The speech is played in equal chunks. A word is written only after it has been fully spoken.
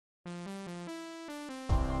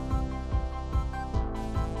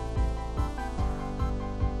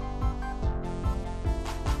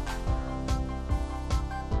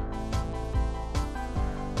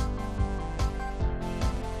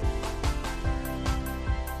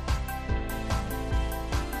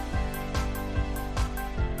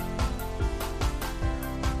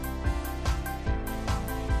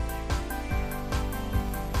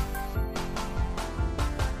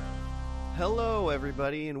Hello,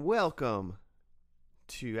 everybody, and welcome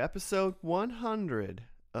to episode 100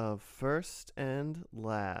 of First and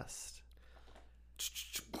Last.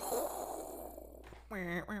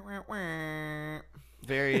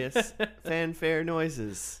 Various fanfare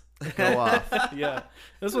noises go off. Yeah, it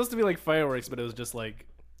was supposed to be like fireworks, but it was just like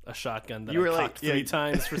a shotgun that You were I like- cocked three yeah.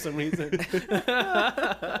 times for some reason.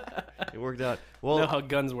 It worked out. Well, Know how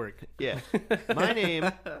guns work. yeah. My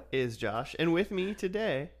name is Josh, and with me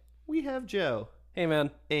today, we have Joe Hey,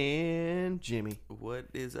 man. and Jimmy. What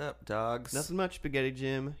is up, dogs? Nothing much, Spaghetti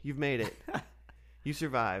Jim. You've made it. You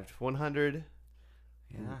survived 100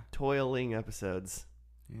 Yeah, toiling episodes.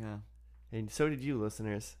 yeah. And so did you,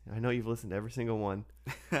 listeners. I know you've listened to every single one.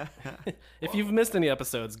 If you've missed any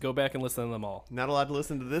episodes, go back and listen to them all. Not allowed to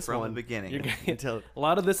listen to this From one the beginning. You're until a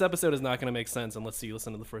lot of this episode is not going to make sense unless you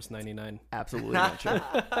listen to the first 99. absolutely not true.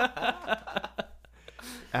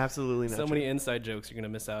 Absolutely not So true. many inside jokes you're going to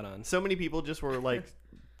miss out on. So many people just were like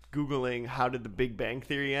Googling how did the Big Bang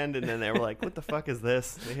Theory end, and then they were like, what the fuck is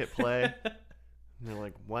this? They hit play. And they're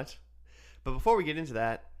like, what? But before we get into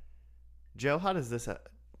that, Joe, how does this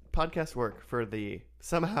podcast work for the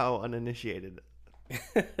somehow uninitiated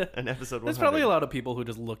an episode 100? There's probably a lot of people who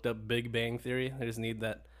just looked up Big Bang Theory. They just need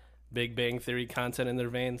that Big Bang Theory content in their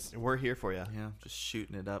veins. We're here for you. Yeah, just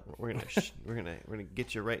shooting it up. We're gonna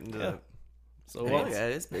get you right into Yeah. the. So Well, what? yeah,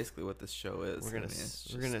 it is basically what this show is. We're gonna I mean, it's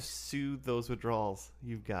we're gonna just- soothe those withdrawals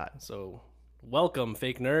you've got. So, welcome,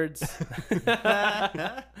 fake nerds.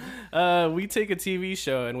 We take a TV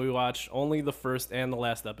show and we watch only the first and the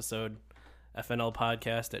last episode.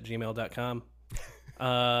 FNLpodcast@gmail.com.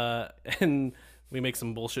 And we make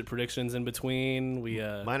some bullshit predictions in between. We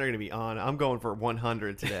Mine are gonna be on. I'm going for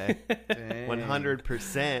 100 today. Dang.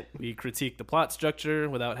 100%. we critique the plot structure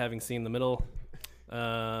without having seen the middle.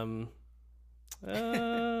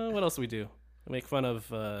 What else do we do? We make fun of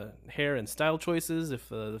hair and style choices if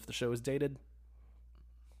the show is dated.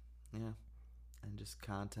 Yeah, and just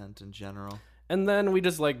content in general. And then we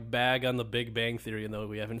just like bag on the Big Bang Theory, though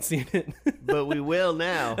we haven't seen it. But we will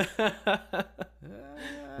now.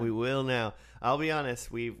 We will now. I'll be honest.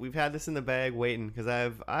 We've had this in the bag waiting because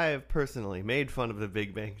I have personally made fun of the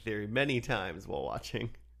Big Bang Theory many times while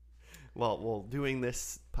watching, while doing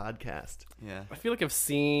this podcast. Yeah, I feel like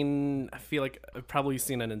I've probably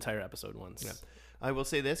seen an entire episode once. Yeah. I will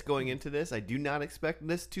say this: going into this, I do not expect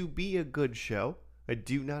this to be a good show. I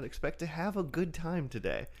do not expect to have a good time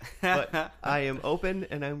today. But I am open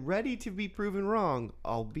and I'm ready to be proven wrong,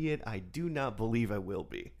 albeit I do not believe I will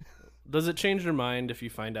be. Does it change your mind if you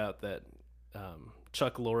find out that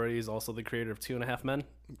Chuck Lorre is also the creator of 2.5 Men?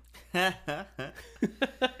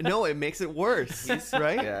 No, it makes it worse,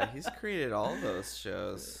 right? yeah. He's created all those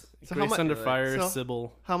shows. So Grace Under like- Fire, so-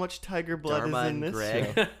 Sybil. How much tiger blood Dharma is in and this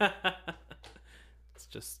Greg. show? It's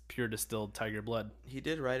just pure distilled tiger blood. He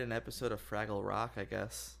did write an episode of Fraggle Rock, I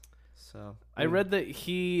guess. So I read that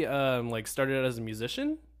he started out as a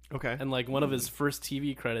musician, Okay. and like one of his first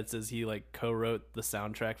TV credits is he like co-wrote the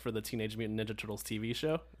soundtrack for the Teenage Mutant Ninja Turtles TV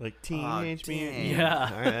show. Like Teenage Mutant. dang. Yeah.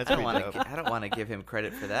 All right, that's I don't pretty want dope. to. I don't want to give him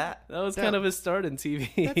credit for that. That was That- kind of his start in TV.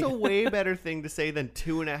 That's a way better thing to say than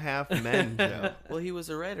 2.5 Men, Joe. Well, he was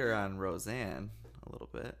a writer on Roseanne a little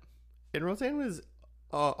bit. And Roseanne was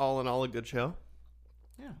all in all a good show.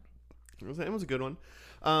 Yeah. Roseanne was a good one.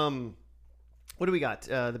 What do we got?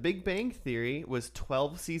 The Big Bang Theory was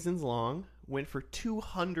 12 seasons long, went for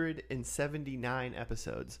 279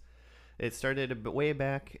 episodes. It started way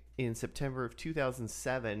back in September of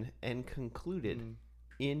 2007 and concluded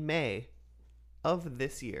in May of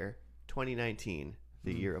this year, 2019,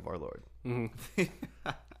 the year of our Lord. Mhm.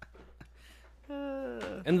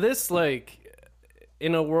 And this, like,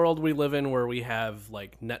 in a world we live in where we have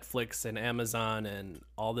like Netflix and Amazon and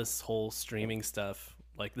all this whole streaming stuff,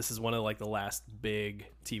 like this is one of like the last big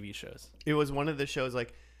TV shows. It was one of the shows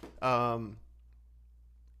like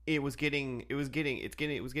it was getting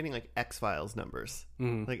like X-Files numbers.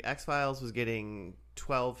 Mhm. Like X-Files was getting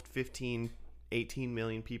 12, 15, 18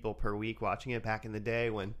 million people per week watching it back in the day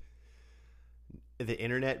when the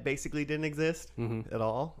internet basically didn't exist Mhm. at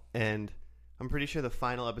all. And I'm pretty sure the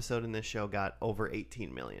final episode in this show got over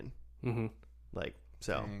 18 million. Mhm. Like,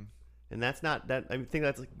 so, Dang. and that's not that. I think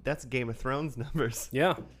that's Game of Thrones numbers.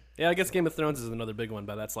 Yeah. Yeah, I guess Game of Thrones is another big one,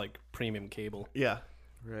 but that's like premium cable. Yeah,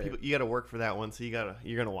 Right. people, you got to work for that one, so you're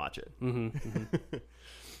gonna watch it. Mm-hmm.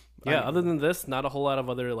 Yeah, other than this, not a whole lot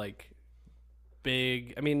of other like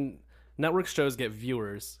big. I mean, network shows get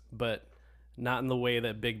viewers, but not in the way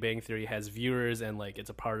that Big Bang Theory has viewers and like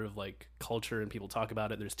it's a part of like culture and people talk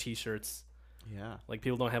about it. There's T-shirts. Yeah. Like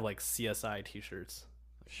people don't have like CSI T-shirts.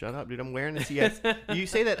 Shut up, dude. I'm wearing a CS. You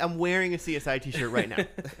say that I'm wearing a CSI t-shirt right now.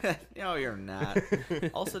 No, you're not.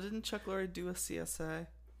 Also, didn't Chuck Lorre do a CSI?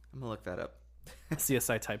 I'm gonna look that up.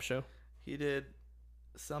 CSI type show. He did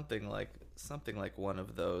something like one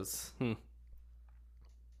of those.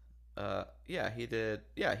 Yeah, he did.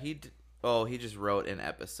 Yeah, oh, he just wrote an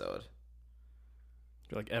episode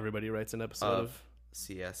Like everybody writes an episode of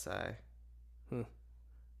CSI. I'm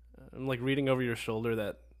like reading over your shoulder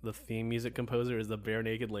that the theme music composer is the Bare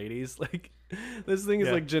Naked Ladies. Like, this thing is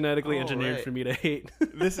like genetically engineered for me to hate.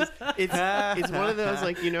 It's one of those,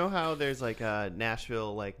 like, you know how there's like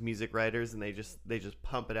Nashville like music writers and they just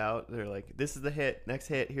pump it out. They're like, this is the hit, next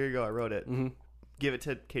hit, here you go, I wrote it. Mm-hmm. Give it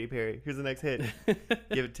to Katy Perry. Here's the next hit.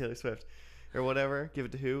 Give it to Taylor Swift or whatever. Give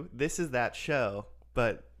it to who? This is that show,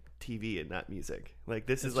 but TV and not music. Like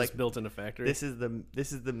this is like built in a factory. This is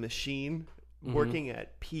the machine working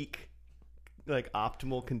at peak, like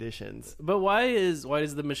optimal conditions. But why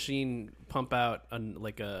does the machine pump out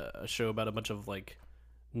a show about a bunch of like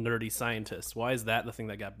nerdy scientists? Why is that the thing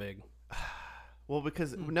that got big? Well,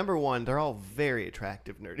 because number one, they're all very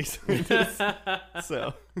attractive nerdy scientists.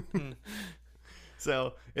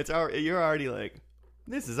 So you're already like,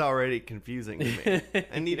 this is already confusing to me.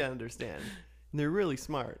 I need to understand. And they're really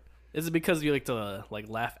smart. Is it because you like to like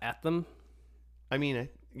laugh at them? I mean,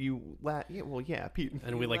 you laugh. Yeah, well, yeah, Pete.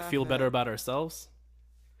 And we like feel better about ourselves.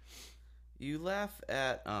 You laugh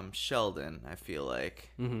at Sheldon, I feel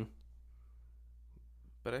like. Mm-hmm.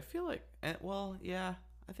 But I feel like, well, yeah,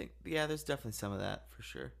 I think, yeah, there's definitely some of that for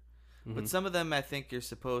sure. Mm-hmm. But some of them, I think you're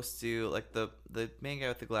supposed to, like the main guy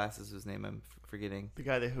with the glasses, whose name I'm forgetting. The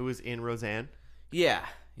guy who was in Roseanne. Yeah.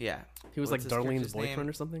 He was like Darlene's boyfriend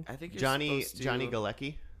or something. I think you're Johnny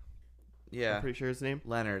Galecki. Yeah, I'm pretty sure his name.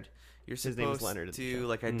 Leonard. You're his supposed name is Leonard to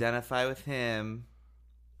like identify with him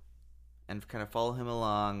and kind of follow him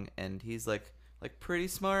along, and he's like pretty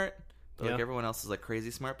smart, but like everyone else is like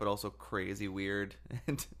crazy smart, but also crazy weird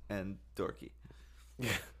and dorky.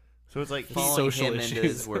 Yeah. So it's like following him into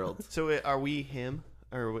his world. So are we him,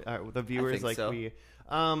 or are the viewers like so. We?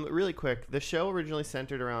 Really quick, the show originally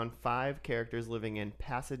centered around 5 characters living in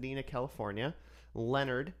Pasadena, California.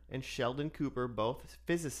 Leonard and Sheldon Cooper, both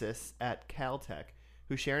physicists at Caltech,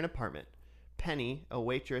 who share an apartment. Penny, a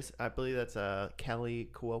waitress, I believe that's Kelly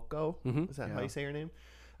Cuoco. Mm-hmm. Is that how you say her name?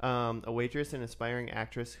 A waitress and aspiring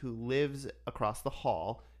actress who lives across the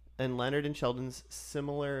hall. And Leonard and Sheldon's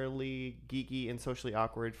similarly geeky and socially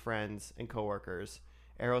awkward friends and coworkers,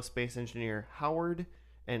 aerospace engineer Howard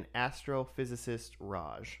and astrophysicist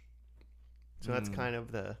Raj. So that's kind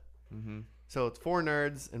of the... Mm-hmm. So it's 4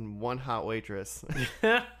 nerds and 1 hot waitress.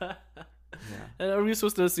 Yeah. Are we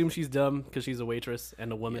supposed to assume she's dumb because she's a waitress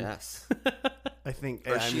and a woman? Yes. I think...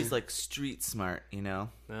 Or she's like street smart, you know?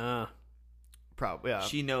 Probably, yeah.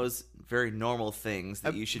 She knows very normal things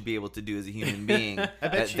that you should be able to do as a human being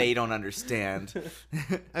that they don't understand.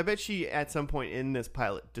 I bet she, at some point in this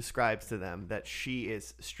pilot, describes to them that she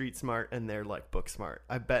is street smart and they're like book smart.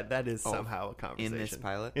 I bet that is somehow a conversation. In this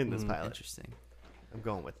pilot? In this pilot. Interesting. I'm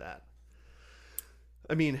going with that.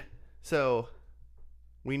 I mean, so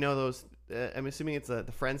we know those. I'm assuming it's the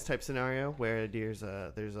Friends type scenario where there's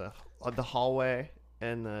the hallway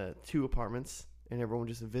and the 2 apartments, and everyone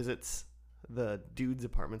just visits the dude's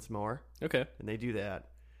apartments more. Okay, and they do that.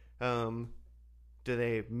 Do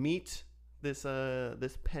they meet this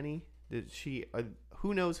Penny? Did she?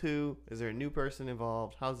 Who knows who? Is there a new person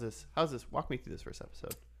involved? How's this? Walk me through this first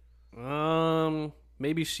episode.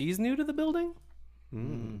 Maybe she's new to the building.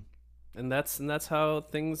 And that's how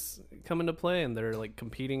things come into play, and they're like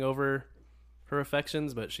competing over her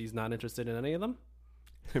affections, but she's not interested in any of them.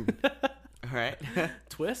 All right.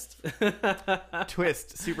 Twist.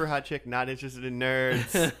 Super hot chick, not interested in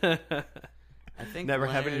nerds. I think never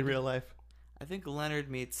happened in real life. I think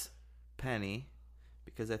Leonard meets Penny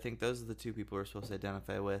because I think those are the 2 people we're supposed to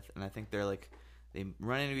identify with, and I think they're like they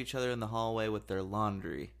run into each other in the hallway with their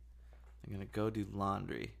laundry. They're gonna go do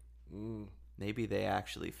laundry. Maybe they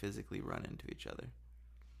actually physically run into each other.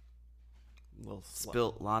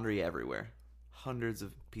 Spilt laundry everywhere. Hundreds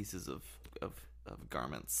of pieces of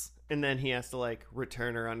garments. And then he has to like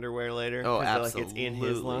return her underwear later. Oh, absolutely. Like it's in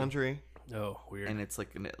his laundry. Oh, weird. And it's like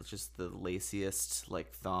it's just the laciest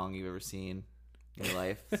like thong you've ever seen in your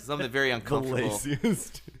life. Something very uncomfortable. The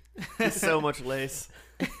laciest. So much lace.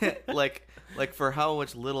 like for how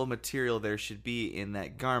much little material there should be in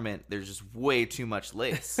that garment, there's just way too much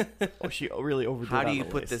lace. Oh, she really overdid. How do you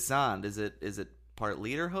put this on? Is it part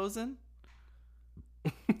lederhosen?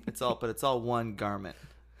 It's all one garment.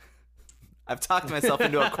 I've talked myself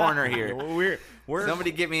into a corner here. We're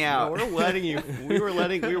Somebody get me out. We're letting you. We were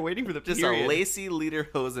waiting for the Just period. a lacy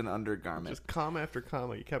lederhosen undergarment. Just comma after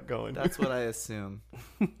comma. You kept going. That's what I assume.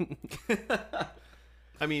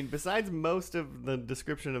 I mean, besides most of the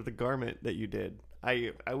description of the garment that you did,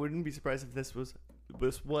 I wouldn't be surprised if this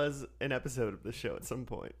was an episode of the show at some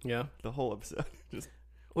point. Yeah. The whole episode. Just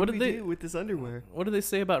What do did we they do with this underwear? What do they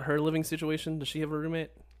say about her living situation? Does she have a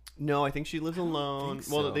roommate? No, I think she lives alone.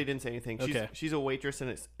 think Well, so. they didn't say anything. She's a waitress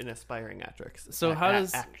and an aspiring actress. So how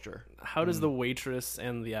does actor? How does the waitress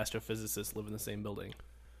and the astrophysicist live in the same building?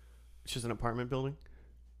 It's just an apartment building.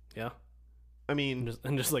 Yeah. I mean,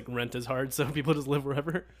 And just like rent is hard, so people just live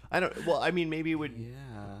wherever. I don't. Well, I mean, maybe it would.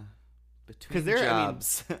 Yeah. Between 'Cause they're- I mean,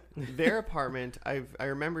 jobs. Their apartment, I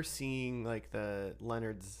remember seeing like the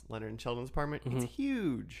Leonard and Sheldon's apartment. It's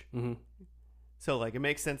huge. Mm-hmm. So like it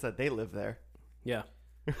makes sense that they live there. Yeah.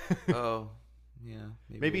 Oh, yeah.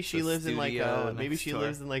 Maybe it's she a lives in like studio maybe next she door.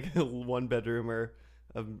 lives in like a one bedroom or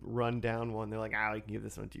a run down one. They're like, we can give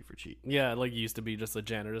this one to you for cheap. Yeah, like it used to be just a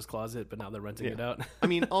janitor's closet, but now they're renting it out. I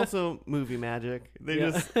mean, also movie magic. They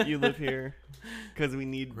Yeah. just you live here because we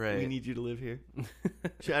need Right. you to live here.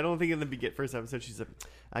 I don't think in the first episode she's like,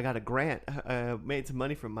 I got a grant. I made some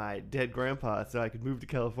money from my dead grandpa so I could move to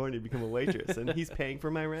California and become a waitress, and he's paying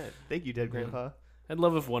for my rent. Thank you, dead grandpa. I'd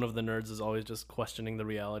love if one of the nerds is always just questioning the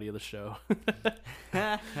reality of the show.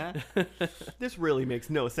 This really makes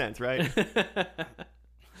no sense, right?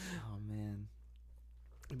 Oh man,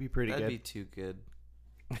 It'd be pretty that'd good. be too good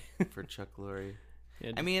for Chuck Lorre.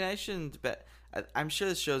 Yeah, I mean, I shouldn't bet. I'm sure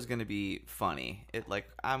this show's gonna be funny.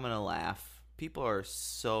 I'm gonna laugh. People are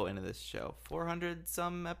so into this show. 400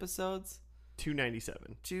 some episodes,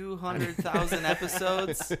 297. 200,000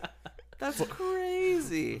 episodes. That's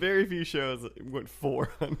crazy. Very few shows went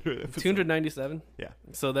 400. episodes. 297. Yeah.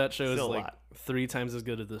 So that show is Still a like lot. 3 times as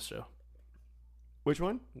good as this show. Which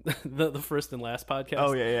one? the first and last podcast.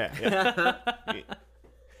 Oh yeah.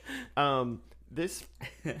 This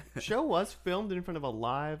show was filmed in front of a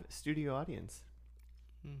live studio audience,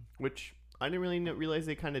 which I didn't really realize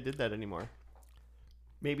they kind of did that anymore.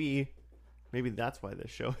 Maybe that's why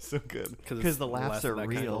this show is so good, because the laughs are that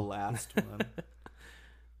kind The real. last one.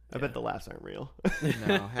 I bet the laughs aren't real.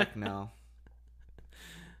 No, heck no.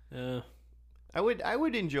 I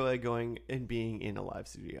would enjoy going and being in a live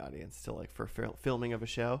studio audience to like for filming of a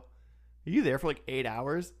show. Are you there for like 8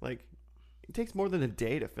 hours? Like it takes more than a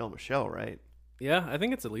day to film a show, right? Yeah, I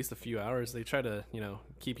think it's at least a few hours. They try to,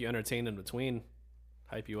 keep you entertained in between,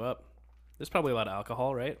 hype you up. There's probably a lot of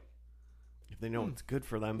alcohol, right? If they know it's good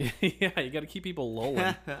for them. Yeah, you got to keep people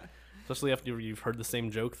lolling, especially after you've heard the same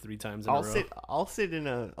joke 3 times in a row. I'll sit in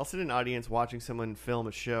an audience watching someone film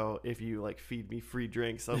a show. If you like feed me free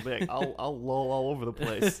drinks, I'll be like, I'll loll all over the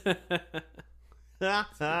place.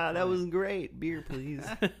 That was great. Beer, please.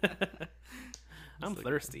 I'm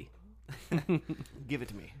thirsty. Give it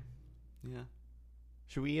to me. Yeah.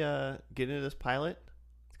 Should we get into this pilot?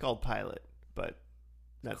 It's called Pilot, but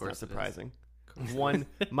that's not course it is. surprising.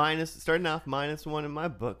 Starting off -1 in my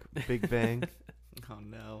book. Big Bang. Oh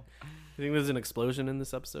no. You think there's an explosion in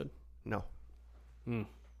this episode? No.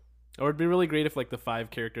 Or it'd be really great if like the 5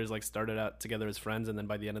 characters like started out together as friends, and then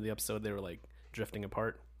by the end of the episode they were like drifting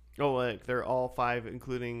apart. Oh, like they're all 5,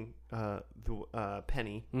 including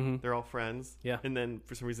Penny. Mm-hmm. They're all friends. Yeah. And then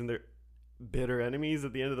for some reason they're bitter enemies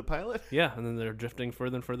at the end of the pilot. Yeah, and then they're drifting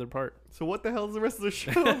further and further apart. So what the hell is the rest of the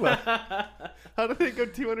show about? How do they go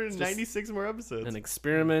 296 more episodes? An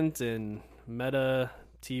experiment in meta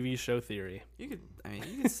TV show theory. You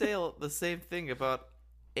could say the same thing about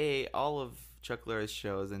all of Chuck Lorre's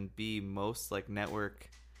shows, and B, most like network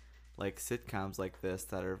like sitcoms like this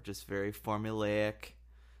that are just very formulaic,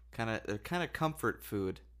 they're kind of comfort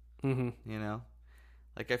food. Mm-hmm. You know,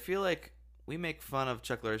 like I feel like we make fun of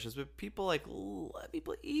Chuck Lorre shows, but people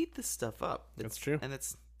people eat this stuff up. That's true. And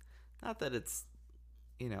it's not that it's,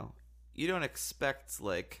 you don't expect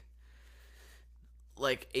like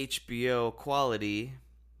HBO quality,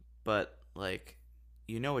 but like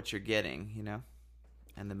what you're getting,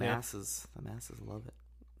 and the masses love it.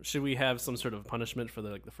 Should we have some sort of punishment for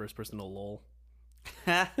the first person to lol?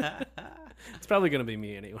 It's probably gonna be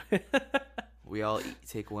me anyway. We all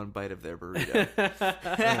take one bite of their burrito.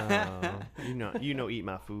 Eat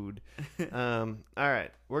my food. All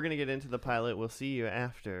right, we're gonna get into the pilot. We'll see you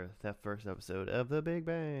after that first episode of The Big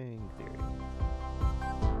Bang Theory.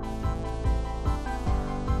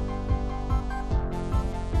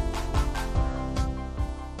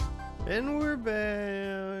 And we're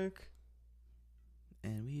back.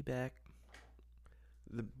 And we back.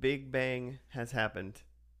 The Big Bang has happened.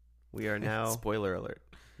 We are now Spoiler alert.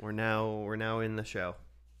 We're now in the show.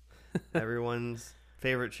 Everyone's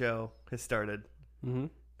favorite show has started. Mm-hmm.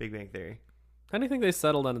 Big Bang Theory. How do you think they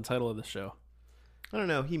settled on the title of the show? I don't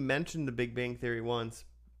know. He mentioned the Big Bang Theory once,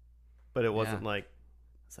 but it wasn't like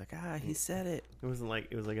It's like, he said it. it wasn't like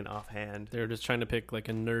it was like an offhand. They were just trying to pick like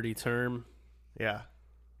a nerdy term. Yeah.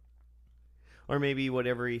 Or maybe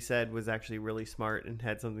whatever he said was actually really smart and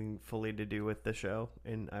had something fully to do with the show,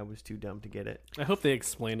 and I was too dumb to get it. I hope they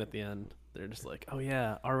explain at the end. They're just like, oh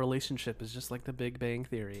yeah, our relationship is just like the Big Bang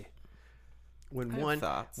Theory. When I have one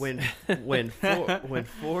thoughts. when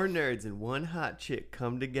four nerds and one hot chick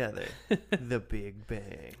come together, the Big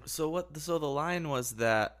Bang. So the line was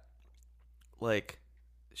that, like,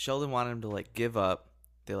 Sheldon wanted him to like give up.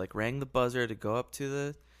 They like rang the buzzer to go up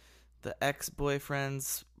to the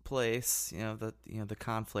ex-boyfriend's place. The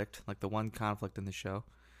conflict, like the one conflict in the show,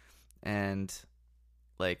 and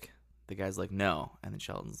like the guy's like no, and then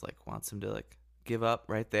Sheldon's like wants him to like give up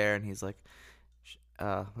right there, and he's like,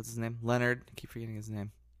 what's his name? Leonard. I keep forgetting his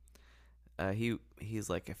name. He's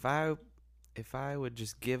like, if I would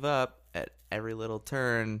just give up at every little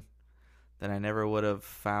turn, then I never would have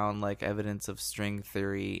found like evidence of string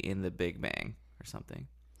theory in the Big Bang or something.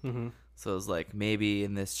 Mm-hmm. So it was like maybe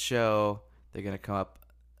in this show they're gonna come up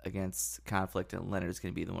against conflict, and Leonard's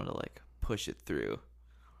gonna be the one to like push it through.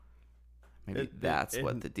 Maybe that's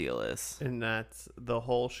what the deal is. And that's the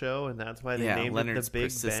whole show, and that's why they named Leonard's it the Big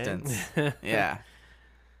persistence. Bang. Yeah.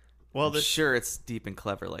 Well, I'm sure it's deep and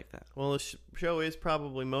clever like that. Well, the show is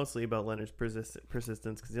probably mostly about Leonard's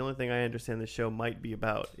persistence, because the only thing I understand the show might be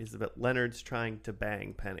about is about Leonard's trying to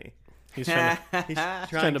bang Penny. He's trying He's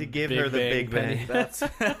trying to give her the Big Bang. That's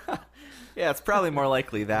yeah, it's probably more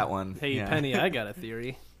likely that one. Hey, yeah. Penny, I got a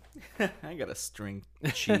theory. I got a string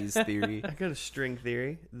cheese theory. I got a string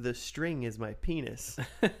theory. The string is my penis.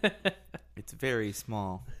 It's very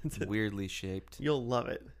small. It's weirdly shaped. You'll love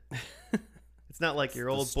it. It's not like your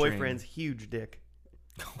the old string. boyfriend's huge dick.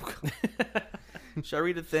 Shall I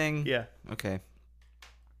read a thing? Yeah. Okay.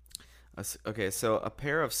 Okay, so a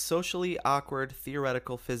pair of socially awkward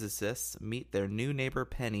theoretical physicists meet their new neighbor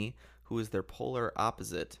Penny, who is their polar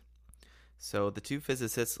opposite. So the two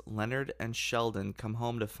physicists, Leonard and Sheldon, come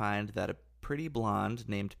home to find that a pretty blonde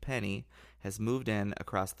named Penny has moved in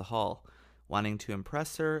across the hall. Wanting to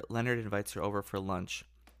impress her, Leonard invites her over for lunch.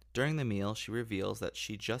 During the meal, she reveals that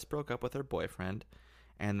she just broke up with her boyfriend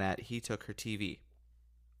and that he took her TV.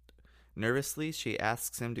 Nervously, she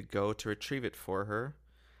asks him to go to retrieve it for her.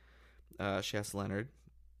 She asks Leonard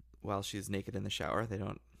while she's naked in the shower. They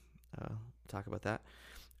don't talk about that.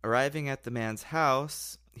 Arriving at the man's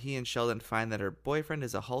house, he and Sheldon find that her boyfriend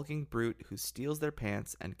is a hulking brute who steals their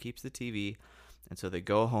pants and keeps the TV, and so they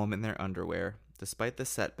go home in their underwear. Despite the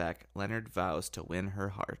setback, Leonard vows to win her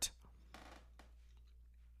heart.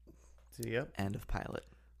 So, yep. End of pilot.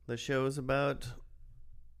 The show is about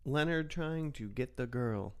Leonard trying to get the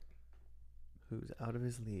girl who's out of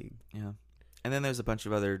his league. Yeah. And then there's a bunch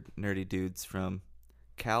of other nerdy dudes from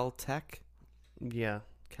Caltech. Yeah.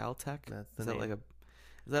 Caltech? That's the Is name.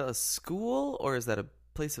 Is that a school or is that a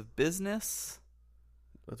place of business?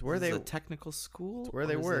 That's where Is they it a technical school? it's where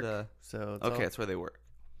they or is work. it So it's okay, it's where they work.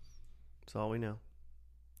 that's all we know.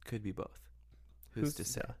 Could be both. Who's to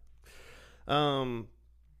say?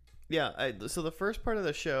 Yeah. So the first part of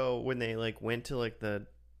the show, when they like went to like the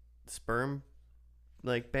sperm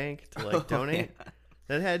like bank to like donate,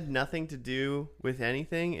 that had nothing to do with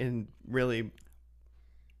anything and really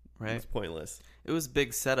Right. was pointless. It was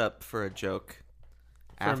big setup for a joke.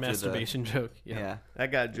 For a masturbation joke. Yeah. I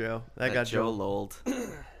got Joe. That got Joe lolled.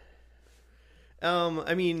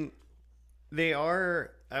 I mean, they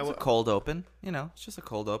are. It's a cold open. It's just a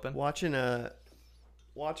cold open. watching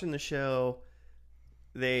the show.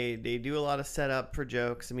 They do a lot of setup for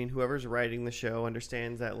jokes. I mean, whoever's writing the show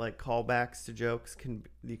understands that like callbacks to jokes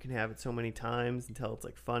you can have it so many times until it's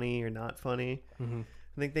like funny or not funny. Mm-hmm.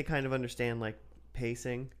 I think they kind of understand like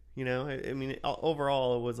pacing. I mean,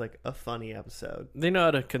 overall it was like a funny episode. They know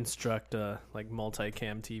how to construct a like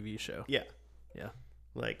multicam TV show. Yeah. Yeah.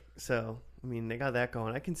 Like, so I mean, they got that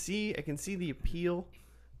going. I can see the appeal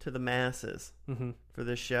to the masses for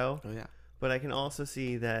this show. Oh yeah. But I can also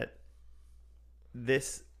see that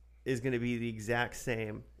this is going to be the exact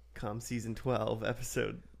same come season 12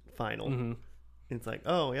 episode final. Mm-hmm. It's like,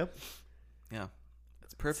 oh, yep. Yeah.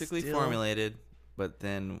 It's perfectly Still- formulated, but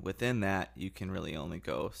then within that, you can really only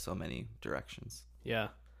go so many directions. Yeah.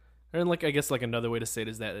 And like I guess like another way to say it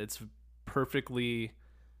is that it's perfectly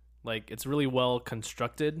like it's really well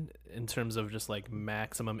constructed in terms of just like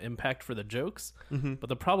maximum impact for the jokes. Mm-hmm. But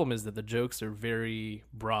the problem is that the jokes are very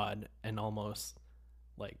broad and almost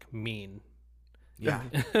like mean. Yeah.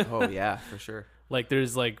 Oh yeah, for sure. Like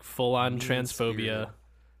there's like full on Mean-spirited. transphobia.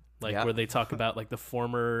 like where they talk about like the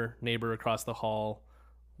former neighbor across the hall,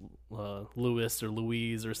 Louis or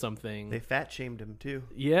Louise or something. They fat shamed him too.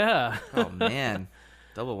 Yeah. Oh man,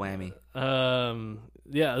 double whammy.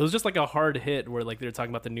 Yeah, it was just like a hard hit where like they were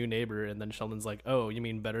talking about the new neighbor, and then Sheldon's like, "Oh, you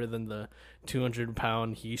mean better than the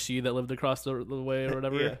 200-pound he/she that lived across the way or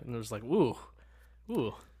whatever?" Yeah. And it was like, "Ooh,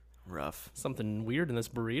 Rough. something weird in this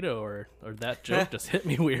burrito, or that joke just hit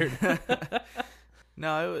me weird."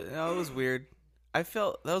 No, it was weird. I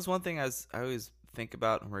felt that was one thing I always think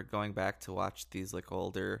about when we're going back to watch these like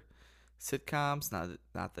older sitcoms.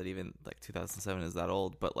 Not that even like 2007 is that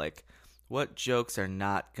old, but like what jokes are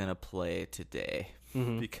not gonna play today?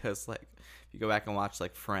 Because like if you go back and watch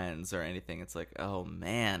like Friends or anything, it's like, oh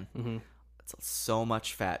man, it's so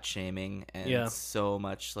much fat shaming and so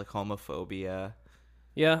much like homophobia.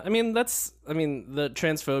 Yeah, I mean the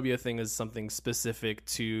transphobia thing is something specific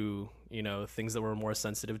to, things that we're more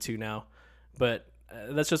sensitive to now, but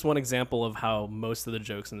that's just one example of how most of the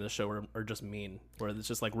jokes in this show are just mean, where it's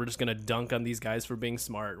just like, we're just gonna dunk on these guys for being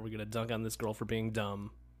smart, we're gonna dunk on this girl for being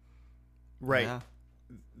dumb. Right.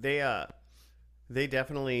 Yeah. They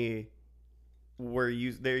definitely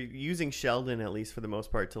they're using Sheldon, at least for the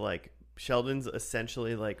most part, to like, Sheldon's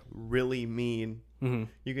essentially like really mean.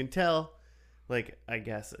 You can tell, like, I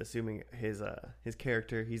guess assuming his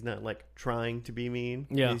character, he's not like trying to be mean.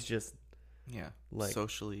 Yeah. He's just like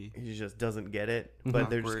socially, he just doesn't get it. But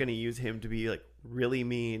they're just gonna use him to be like really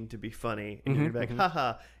mean to be funny, and you're gonna be like,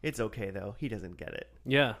 haha, it's okay though, he doesn't get it.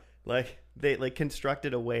 Yeah. Like, they like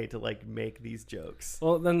constructed a way to like make these jokes.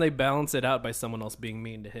 Well, then they balance it out by someone else being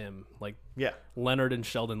mean to him. Like, Yeah. Leonard and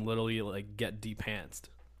Sheldon literally like get de-pantsed.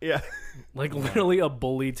 Yeah. Like, literally a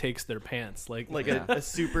bully takes their pants. Like a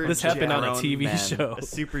super this happened on a grown TV men. show. a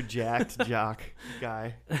super jacked jock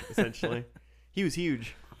guy, essentially. He was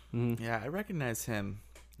huge. Yeah, I recognize him.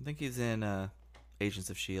 I think he's in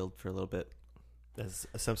Agents of S.H.I.E.L.D. for a little bit. As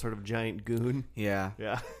some sort of giant goon. Yeah.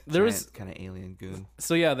 Yeah. There was kind of alien goon.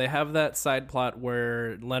 So yeah, they have that side plot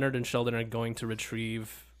where Leonard and Sheldon are going to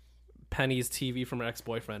retrieve Penny's TV from her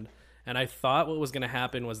ex-boyfriend. And I thought what was going to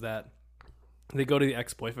happen was that they go to the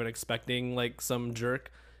ex-boyfriend expecting like some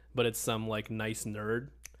jerk, but it's some like nice nerd.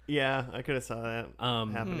 Yeah, I could have saw that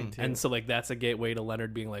happening too. And so like that's a gateway to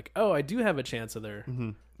Leonard being like, "Oh, I do have a chance with her."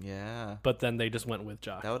 Yeah. But then they just went with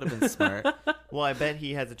Jock. That would have been smart. Well, I bet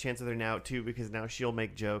he has a chance with her now too, because now she'll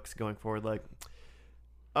make jokes going forward like,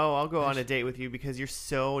 "Oh, I'll go on a date with you because you're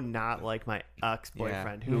so not like my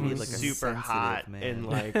ex-boyfriend who was Like a super sensitive hot man. and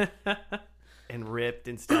like and ripped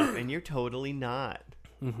and stuff, and you're totally not."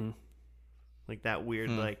 Like that weird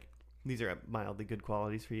like, these are mildly good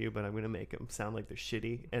qualities for you, but I'm gonna make them sound like they're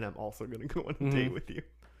shitty, and I'm also gonna go on a date with you.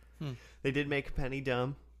 They did make Penny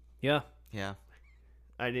dumb. Yeah. Yeah.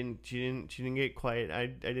 She didn't get quite. I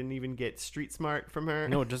didn't even get street smart from her.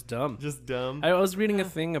 No, just dumb. Just dumb. I was reading a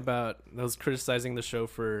thing about, I was criticizing the show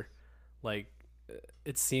for, like,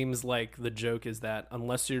 it seems like the joke is that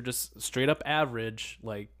unless you're just straight up average,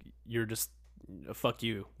 like, you're just, fuck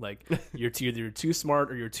you. Like, you're either too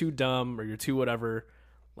smart or you're too dumb or you're too whatever.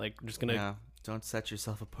 Like, I'm just gonna. Yeah. Don't set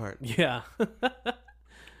yourself apart. Yeah.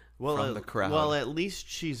 well, from the crowd. Well, at least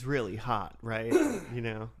she's really hot, right?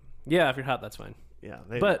 Yeah, if you're hot, that's fine. Yeah.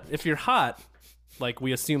 But if you're hot, like,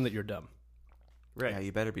 we assume that you're dumb. right. Yeah,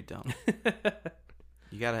 you better be dumb.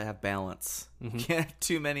 You gotta have balance. You can't have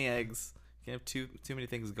too many eggs. You can't have too many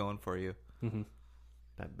things going for you.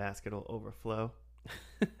 That basket will overflow,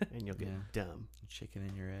 and you'll get dumb. Chicken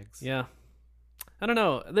in your eggs. Yeah. I don't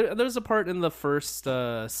know. There's a part in the first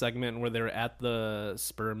segment where they're at the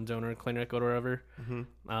sperm donor clinic or whatever.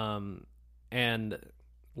 And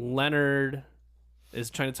Leonard is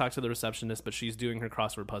trying to talk to the receptionist, but she's doing her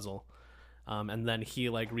crossword puzzle. And then he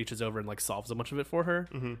like reaches over and like solves a bunch of it for her,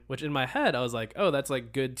 which in my head I was like, oh, that's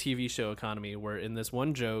like good TV show economy, where in this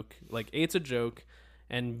one joke, like A, it's a joke,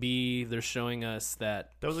 and B, they're showing us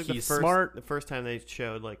that That was like he's the smart. first time they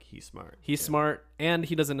showed like he's smart. He's smart, and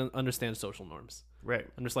he doesn't understand social norms. Right.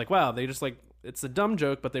 I'm just like, wow, they just like, it's a dumb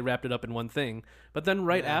joke, but they wrapped it up in one thing. But then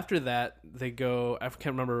right after that, they go, I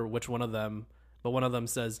can't remember which one of them, but one of them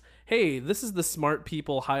says, hey, this is the smart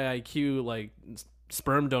people, high IQ, like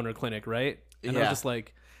sperm donor clinic, right? And I was just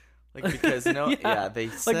like because they like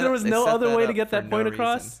set, there was they no set other that way to up get for that point no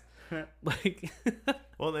across. reason. Like,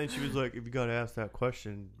 Well, then she was like, if you got to ask that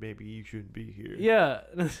question, maybe you shouldn't be here. yeah,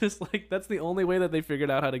 and it's just like, that's the only way that they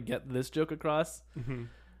figured out how to get this joke across.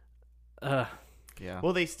 Yeah.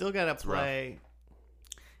 Well, they still got to play.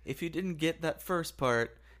 If you didn't get that first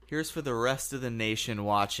part, here's for the rest of the nation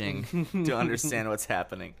watching to understand what's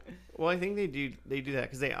happening. Well, I think they do that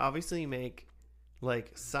because they obviously make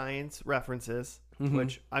like science references,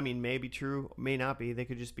 which I mean may be true, may not be. They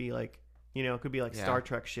could just be like, it could be like Star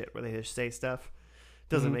Trek shit where they just say stuff.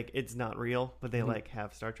 Doesn't make it's not real, but they like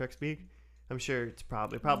have Star Trek speak. I'm sure it's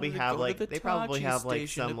probably have like they probably have like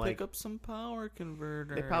some like pick up some power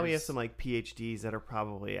converters. They probably have some like PhDs that are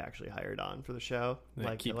probably actually hired on for the show,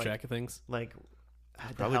 like keep track of things, like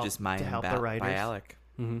probably just to help the writers. By Alec.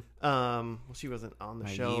 Well, she wasn't on the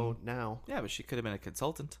show now. Yeah, but she could have been a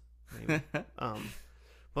consultant. Maybe.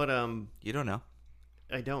 But you don't know.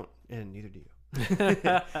 I don't, and neither do you.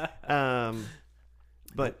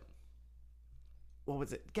 But what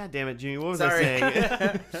was it? God damn it, Jimmy! What was I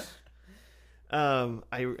saying?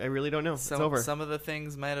 I really don't know. It's over. Some of the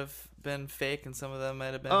things might have been fake, and some of them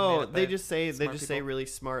might have been. Oh, they just say really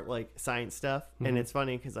smart like science stuff, and it's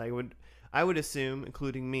funny because I would assume,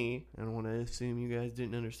 including me, I don't want to assume you guys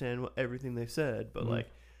didn't understand everything they said, but like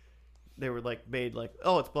they were like made like,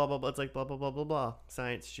 oh, it's blah blah blah, it's like blah blah blah blah blah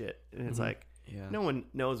science shit, and it's like. Yeah. No one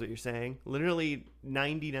knows what you're saying. Literally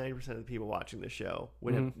 99% of the people watching this show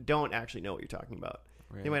don't actually know what you're talking about.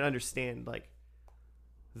 Right. They might understand like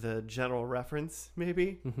the general reference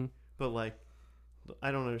maybe, but like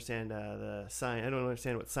I don't understand the sign. I don't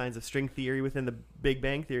understand what signs of string theory within the Big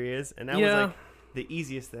Bang Theory is, and that was like the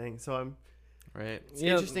easiest thing. So I'm It's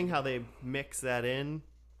interesting how they mix that in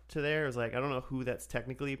to there. It's like I don't know who that's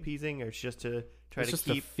technically appeasing, or it's just to try to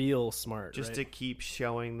keep feel smart, just to keep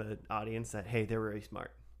showing the audience that hey, they're really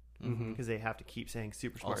smart, because they have to keep saying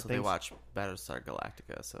super smart also, things. They watch Battlestar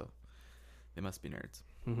Galactica, so they must be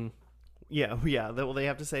nerds. Yeah. Well, they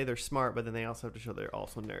have to say they're smart, but then they also have to show they're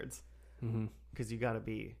also nerds. Because you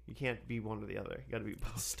can't be one or the other. You got to be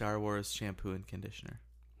both. Star Wars shampoo and conditioner.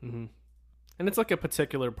 And it's like a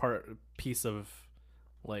particular piece of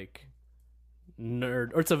like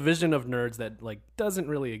nerd, or it's a vision of nerds that like doesn't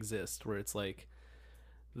really exist, where it's like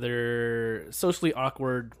they're socially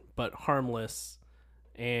awkward but harmless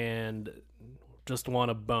and just want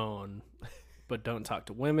a bone but don't talk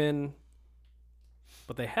to women,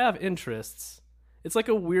 but they have interests. It's like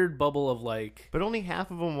a weird bubble of like, but only half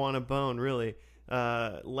of them want a bone, really.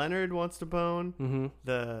 Leonard wants to bone.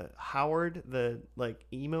 The Howard, the like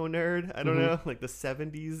emo nerd, I don't know, like the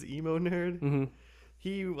 70s emo nerd,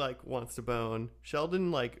 he like wants to bone.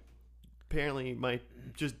 Sheldon like apparently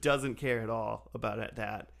just doesn't care at all about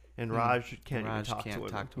that, and Raj can't even talk to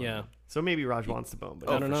him. Yeah, so maybe Raj wants to bone, but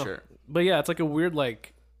I don't know. Sure. But yeah, it's like a weird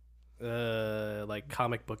like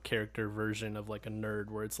comic book character version of like a nerd,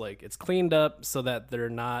 where it's like it's cleaned up so that they're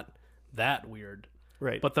not that weird,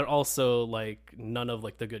 right? But they're also like none of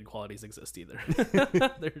like the good qualities exist either.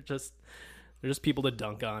 they're just people to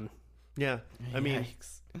dunk on. Yeah, I mean,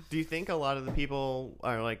 do you think a lot of the people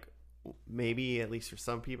are like, maybe at least for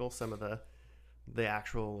some people, some of the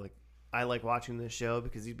actual like, I like watching this show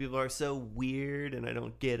because these people are so weird and I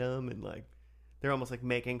don't get them, and like they're almost like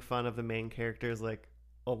making fun of the main characters like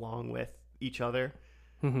along with each other.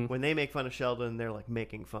 When they make fun of Sheldon, they're like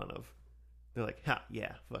making fun of. They're like, ha,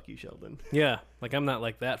 yeah, fuck you, Sheldon. Yeah, like I'm not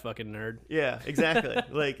like that fucking nerd. Yeah, exactly.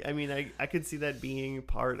 Like, I mean, I could see that being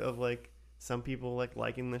part of like some people like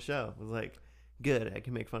liking the show. It was like, good, I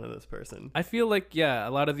can make fun of this person. I feel like, yeah, a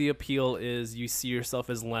lot of the appeal is you see yourself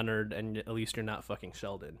as Leonard, and at least you're not fucking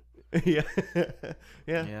Sheldon. Yeah.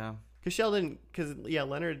 Because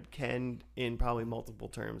Leonard can, in probably multiple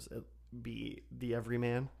terms, be the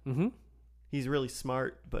everyman. He's really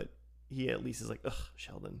smart, but he at least is like, ugh,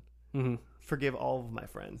 Sheldon. Forgive all of my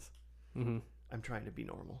friends. I'm trying to be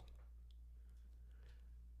normal.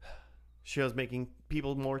 Show's making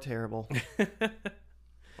people more terrible.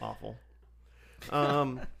 Awful.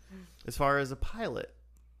 As far as a pilot,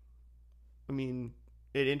 I mean,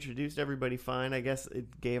 it introduced everybody fine. I guess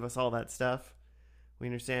it gave us all that stuff. We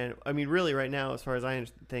understand. I mean, really, right now, as far as I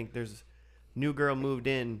think, there's new girl moved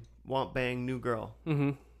in, won't bang new girl.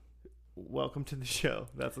 Welcome to the show.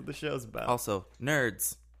 That's what the show's about. Also,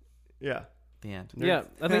 nerds. Yeah. The end. Nerds. Yeah,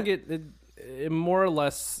 I think it more or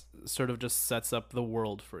less sort of just sets up the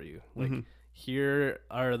world for you. Like, here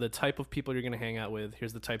are the type of people you're going to hang out with.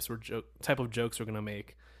 Here's the type of jokes we're going to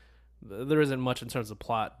make. There isn't much in terms of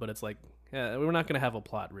plot, but it's like, yeah, we're not going to have a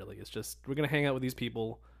plot, really. It's just, we're going to hang out with these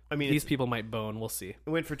people. I mean, these people might bone. We'll see. It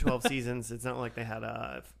went for 12 seasons. It's not like they had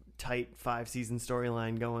a tight 5-season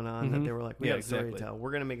storyline going on that they were like, we got a story to tell.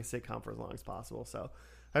 We're going to make a sitcom for as long as possible. So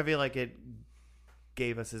I feel like it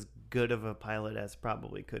gave us as good of a pilot as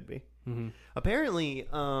probably could be. Apparently,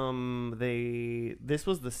 this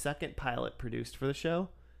was the second pilot produced for the show.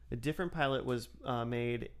 A different pilot was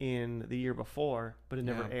made in the year before, but it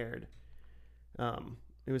never aired.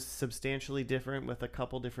 It was substantially different with a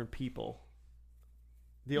couple different people.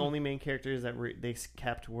 The only main characters that they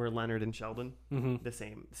kept were Leonard and Sheldon, Mm-hmm. the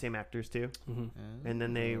same actors too. Mm-hmm. And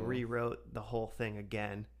then they rewrote the whole thing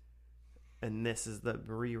again, and this is the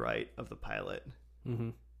rewrite of the pilot, Mm-hmm.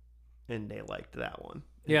 and they liked that one.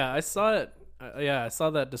 Yeah, I saw it. I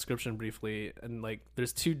saw that description briefly, and like,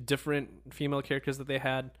 there's 2 different female characters that they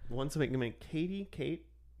had. One's named Katie.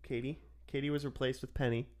 Katie was replaced with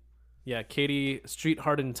Penny. Yeah, Katie,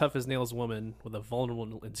 street-hardened, tough-as-nails woman with a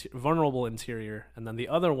vulnerable interior. And then the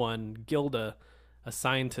other one, Gilda, a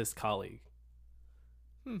scientist colleague.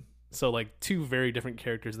 So, like, 2 very different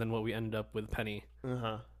characters than what we ended up with Penny.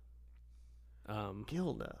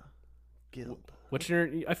 Gilda. Which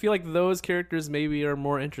I feel like those characters maybe are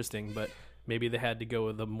more interesting, but maybe they had to go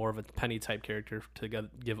with more of a Penny-type character to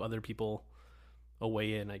give other people a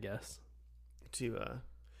way in, I guess.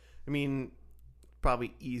 I mean,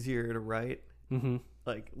 probably easier to write. Mm-hmm.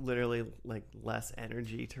 Like, literally, like, less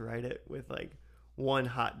energy to write it with, like, one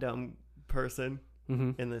hot, dumb person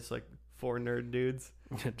and this, like, 4 nerd dudes.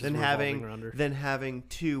 Than having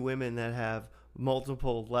 2 women that have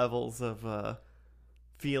multiple levels of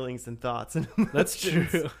feelings and thoughts. And that's true.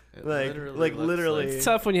 Literally. It's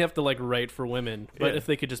tough when you have to, like, write for women. But Yeah. if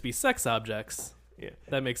they could just be sex objects,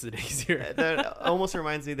 that makes it easier. That almost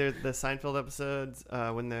reminds me, there's the Seinfeld episodes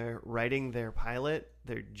when they're writing their pilot,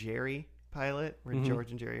 their Jerry pilot, where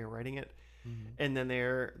George and Jerry are writing it, and then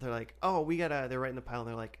they're like, oh, they're writing the pilot, and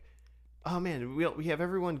they're like, oh man, we have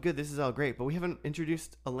everyone good, this is all great, but we haven't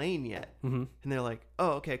introduced Elaine yet. And they're like,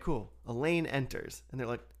 oh, okay, cool, Elaine enters, and they're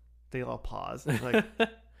like, they all pause, and they're like, what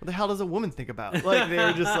the hell does a woman think about? Like, they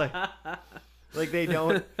were just like they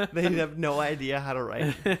have no idea how to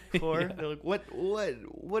write for. They're like,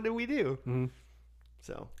 what do we do?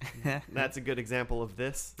 So that's a good example of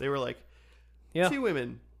this. They were like, 2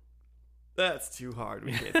 women, that's too hard,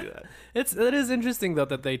 we can't do that. It is interesting though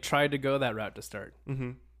that they tried to go that route to start.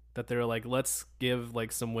 That they were like, let's give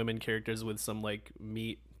like some women characters with some like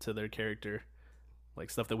meat to their character, like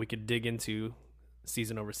stuff that we could dig into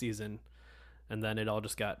season over season, and then it all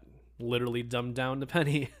just got literally dumbed down to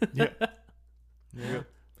Penny. Yeah.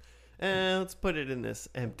 Let's put it in this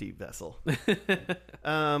empty vessel.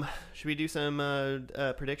 Should we do some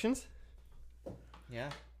predictions? Yeah.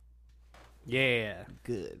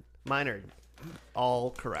 Good. Mine are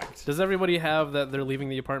all correct. Does everybody have that they're leaving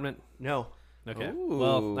the apartment? No. Okay. Ooh.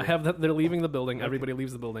 Well, I have that they're leaving the building. Everybody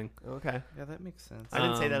leaves the building. Okay. Yeah, that makes sense. I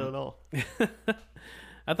didn't say that at all.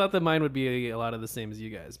 I thought that mine would be a lot of the same as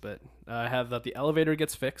you guys, but I have that the elevator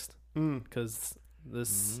gets fixed because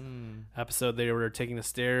this episode they were taking the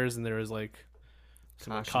stairs and there was like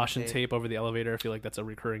some caution tape over the elevator. I feel like that's a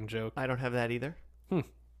recurring joke. I don't have that either.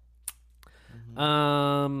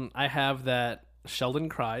 I have that Sheldon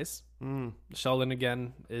cries. Sheldon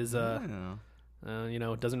again is doesn't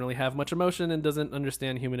really have much emotion and doesn't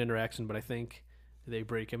understand human interaction, but I think they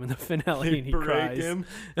break him in the finale and he cries. Him.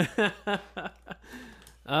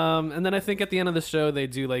 And then I think at the end of the show they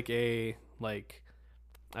do like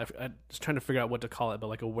I was trying to figure out what to call it, but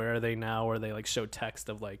like a where are they now, where they like show text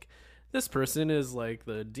of like this person is like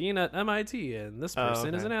the dean at MIT and this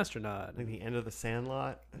person is an astronaut. Like the end of the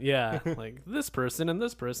Sandlot. Yeah, like this person and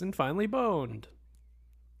this person finally boned.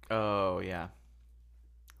 Oh yeah,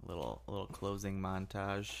 little closing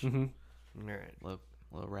montage. All right, little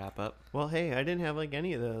wrap up. Well, hey, I didn't have like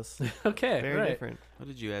any of those. Okay, Very right. different. What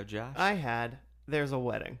did you have, Josh? I had there's a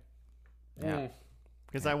wedding. Yeah.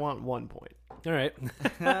 Because I want 1 point. All right.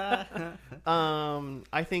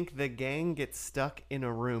 I think the gang gets stuck in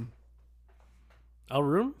a room. A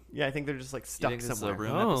room? Yeah, I think they're just like You stuck think this is a somewhere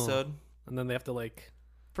room episode? And then they have to like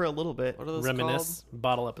for a little bit. What are those reminisce. called?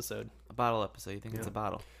 Bottle episode. A bottle episode. You think it's a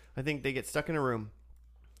bottle? I think they get stuck in a room.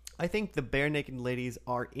 I think the bare naked ladies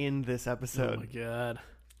are in this episode. Oh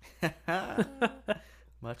my god.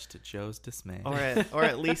 Much to Joe's dismay. or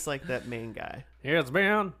at least like that main guy. Here's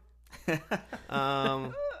Ben.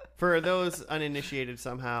 For those uninitiated,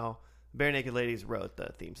 somehow Bare Naked Ladies wrote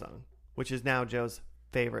the theme song, which is now Joe's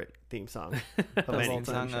favorite theme song of any Theme TV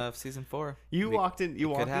song show. of season 4. You walked into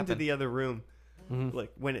happen. the other room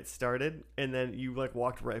like when it started, and then you like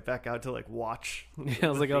walked right back out to like watch. Yeah, I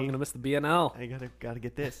was like, oh, I'm gonna miss the BNL. I gotta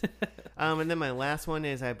get this. And then my last one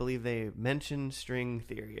is I believe they mentioned string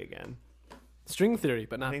theory again. String theory,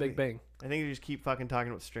 but not think Big Bang. I think they just keep fucking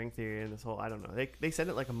talking about string theory and this whole. I don't know. They said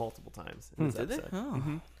it like multiple times. In this Did they? episode. Oh, I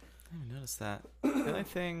didn't notice that. The only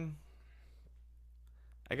thing,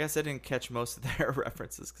 I guess I didn't catch most of their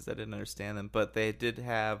references because I didn't understand them, but they did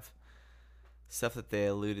have stuff that they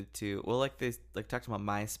alluded to. Well, like they talked about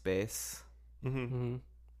MySpace.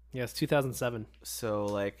 Yeah, it's 2007. So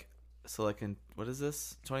like in what is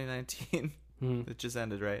this? 2019. It just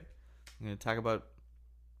ended, right? I'm gonna talk about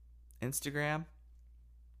Instagram.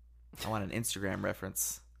 I want an Instagram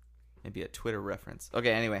reference. Maybe a Twitter reference.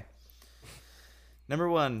 Okay, anyway. Number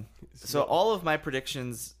 1. So all of my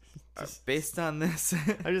predictions are based on this.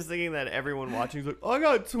 I'm just thinking that everyone watching is like, I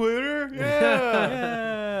got Twitter.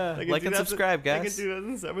 Yeah. Yeah. Like and subscribe, guys. Like in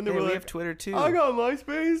 2007, Hey, we have Twitter too. I got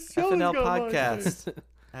MySpace. FNL got Podcast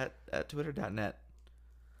at twitter.net.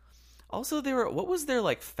 Also, what was their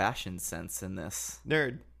like fashion sense in this?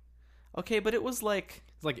 Nerd. Okay, but it was like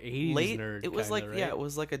It's like 80s late. nerd. It was kinda, like right? yeah, it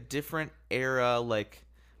was like a different era, like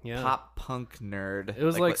Yeah. pop punk nerd. It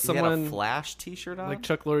was like he had a someone- Flash T-shirt on. Like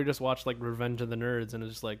Chuck Lorre just watched like Revenge of the Nerds and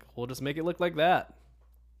it's just like, we'll just make it look like that.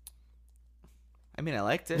 I mean, I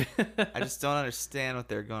liked it. I just don't understand what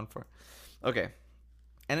they're going for. Okay,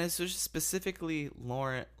 and it's just specifically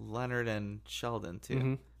Leonard and Sheldon too.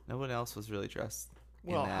 Mhm. No one else was really dressed.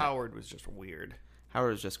 in Well, that. Howard was just weird.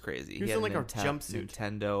 Howard was just crazy. He was had in, like, a Ninten- jumpsuit.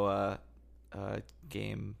 Nintendo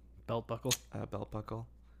game Belt buckle. belt buckle.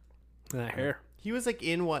 And that hair. He was like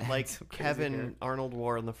in what like Some crazy Kevin hair. Arnold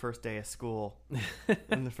wore on the first day of school.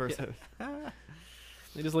 In the first.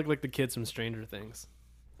 They just look like the kids from Stranger Things.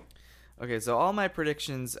 Okay, so all my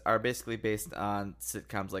predictions are basically based on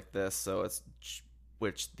sitcoms like this. So it's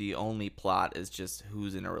which the only plot is just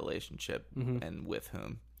who's in a relationship Mhm. and with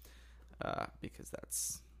whom, because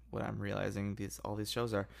that's what I'm realizing all these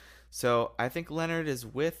shows are. So I think Leonard is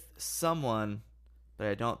with someone, but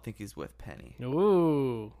I don't think he's with Penny.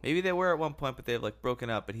 Ooh. Maybe they were at one point, but they've like broken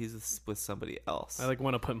up. But he's with somebody else. I like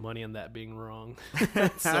want to put money on that being wrong.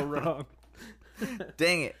 That's so wrong.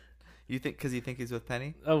 Dang it! You think because you think he's with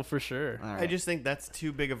Penny? Oh, for sure. All I right. just think that's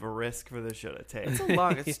too big of a risk for the show to take. It's a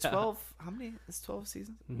long. It's Yeah. 12. How many? It's 12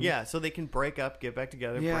 seasons. Mhm. Yeah, so they can break up, get back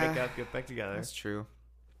together, Yeah. break up, get back together. That's true.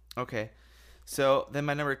 Okay. So then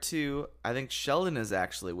my number 2, I think Sheldon is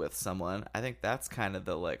actually with someone. I think that's kind of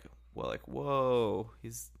the whoa,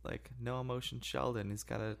 he's like no emotion Sheldon. He's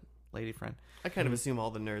got a lady friend. I kind of assume all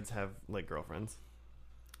the nerds have like girlfriends.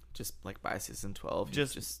 Just like by season 12.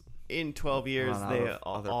 Just in 12 years, Run out they of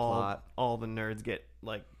other all plot. all the nerds get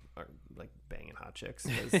like are like banging hot chicks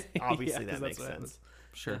because obviously Yeah, 'cause that that's makes what sense.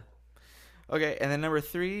 Sure. Okay, and then number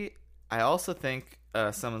 3, I also think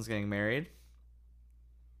someone's getting married.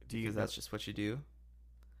 Because that's just what you do.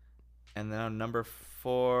 And then on number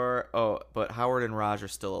 4, but Howard and Raj are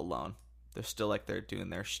still alone. They're still like they're doing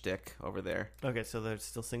their shtick over there. Okay, so they're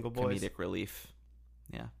still single boys. Comedic relief.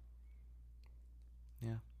 Yeah.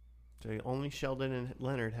 Yeah. So only Sheldon and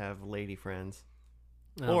Leonard have lady friends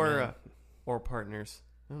Oh, man. or partners.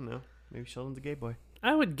 I don't know. Maybe Sheldon's a gay boy.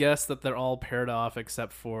 I would guess that they're all paired off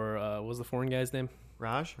except for what was the foreign guy's name?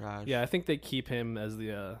 Raj? Raj. Yeah, I think they keep him as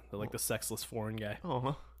the sexless foreign guy.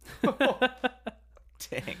 Oh,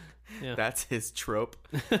 Dang. Yeah. That's his trope.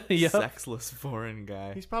 Yep. Sexless foreign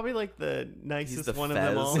guy. he's probably like the nicest the one of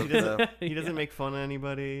them Fez all. He of doesn't, the- he doesn't make fun of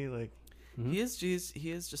anybody. Like Mhm. He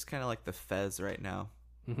is just kind of like the Fez right now.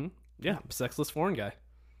 Mm-hmm. Yeah, sexless foreign guy.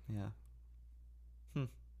 Yeah.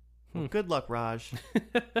 good luck, Raj.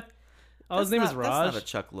 Oh, his name is Raj. That's not a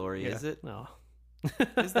Chuck Lorre, Yeah. is it? No.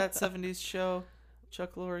 Is that 70s show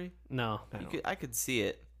Chuck Lorre? No. I could see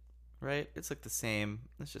it, right? It's like the same.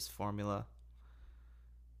 It's just formula.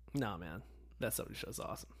 No, man. That 70 show's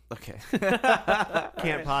awesome. Okay.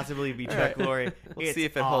 Can't possibly be All Chuck right. Lorre. We'll It's see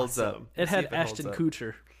if it holds up. awesome. It See had if it holds Ashton up.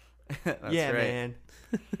 Kutcher. That's Yeah, right. man.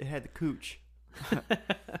 It had the cooch.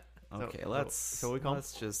 Okay, So- let's. so we call-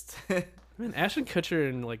 Let's just. Man, Ashton Kutcher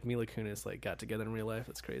and like Mila Kunis like got together in real life.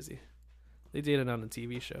 That's crazy. They dated on a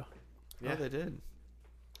TV show. Yeah, they did.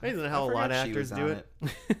 Isn't that how a lot of forgot she actors was do on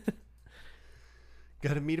it?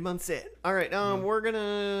 Gotta meet him on set. All right, we're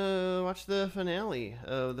gonna watch the finale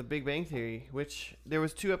of The Big Bang Theory, which there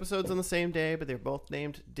was 2 episodes on the same day, but they're both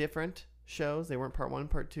named different shows. They weren't part 1 and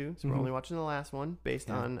part 2, so we're Mhm. only watching the last one based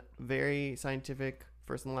Yeah. on very scientific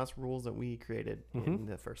first and last rules that we created in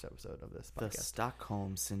the first episode of this The podcast.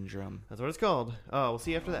 Stockholm Syndrome. That's what it's called. We'll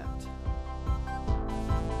see you after that.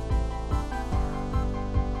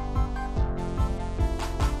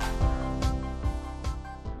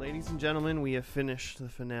 Ladies and gentlemen, we have finished the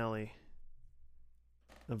finale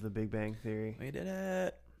of The Big Bang Theory. We did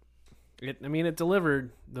it. It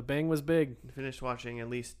delivered. The bang was big. We finished watching at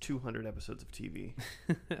least 200 episodes of TV.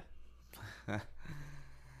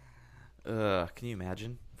 Can you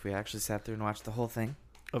imagine if we actually sat there and watched the whole thing?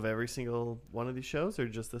 Of every single one of these shows, or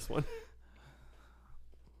just this one?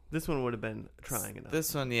 This one would have been trying enough.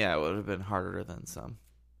 This one, yeah, would have been harder than some.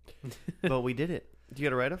 But we did it. Do you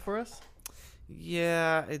got a write-up for us?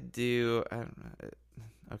 Yeah, I do. I don't know.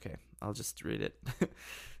 Okay, I'll just read it.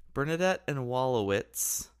 Bernadette and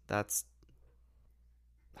Wolowitz, that's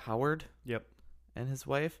Howard Yep. and his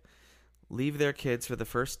wife, leave their kids for the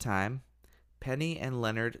first time. Penny and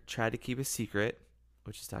Leonard try to keep a secret,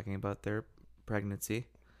 which is talking about their pregnancy.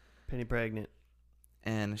 Penny pregnant.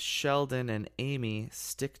 And Sheldon and Amy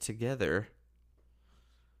stick together.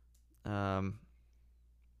 And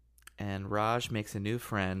Raj makes a new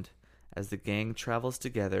friend as the gang travels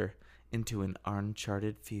together into an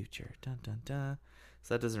uncharted future. Dun, dun, dun.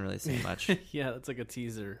 So that doesn't really say much. Yeah, that's like a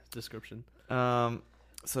teaser description.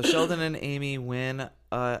 So Sheldon and Amy win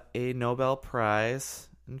a Nobel Prize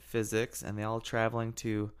in physics, and they're all traveling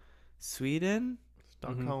to Sweden?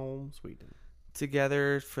 Stockholm, Sweden.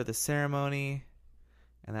 Together for the ceremony.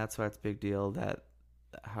 And that's why it's a big deal that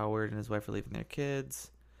Howard and his wife are leaving their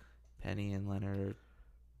kids. Penny and Leonard are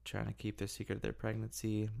trying to keep their secret of their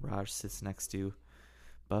pregnancy. Raj sits next to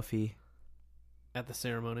Buffy At the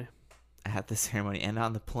ceremony. at the ceremony and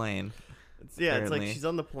on the plane. It's Apparently. like she's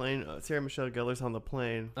on the plane. Sarah Michelle Gellar's on the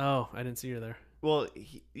plane. Oh, I didn't see her there. Well,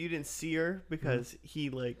 you didn't see her because he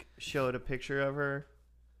like showed a picture of her,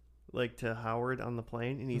 like to Howard on the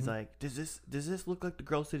plane, and he's like, "Does this look like the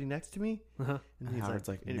girl sitting next to me?" Uh-huh. And he's Howard's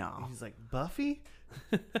like, "No." He's like, "Buffy?"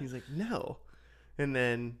 He's like, "No." And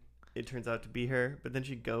then it turns out to be her. But then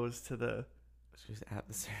she goes to the She's at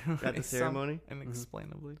the ceremony. At the ceremony?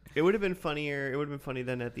 Inexplicably. It would have been funnier. It would have been funny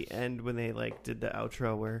then at the end when they like did the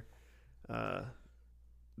outro where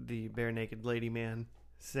the bare naked lady man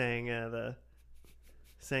sang the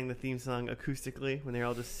theme song acoustically when they're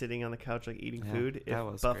all just sitting on the couch like eating food. that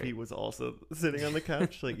If was Buffy great. was also sitting on the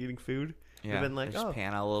couch like eating food, Yeah. been like, just oh.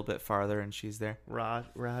 pan out a little bit farther and she's there.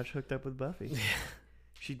 Raj hooked up with Buffy.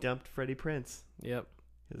 She dumped Freddie Prinze. Yep.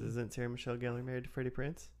 Because isn't Sarah Michelle Gellar married to Freddie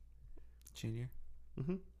Prinze? Junior.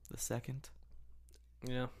 Mm-hmm. The second.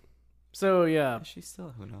 Yeah. So, yeah. Is she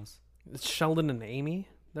still? Who knows? It's Sheldon and Amy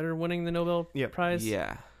that are winning the Nobel Prize.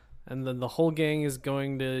 Yeah. And then the whole gang is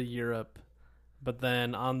going to Europe. But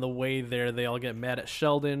then on the way there, they all get mad at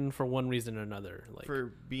Sheldon for one reason or another. Like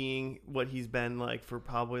For being what he's been like for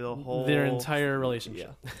probably the whole... their entire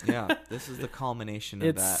relationship. Yeah. This is the culmination of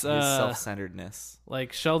It's, that. His self-centeredness.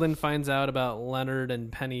 Like Sheldon finds out about Leonard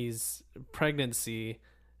and Penny's pregnancy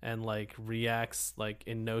and like reacts like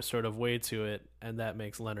in no sort of way to it, and that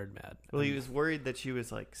makes Leonard mad. Well, he was worried that she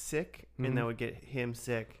was like sick, and that would get him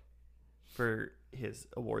sick for his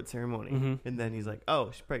award ceremony. And then he's like, "Oh,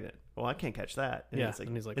 she's pregnant. Well, I can't catch that." And Yeah, it's like,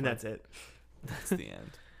 and he's like, and "Right." that's it. That's the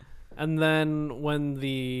end. And then when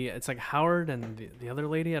it's like Howard and the other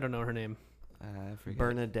lady, I don't know her name, I forget.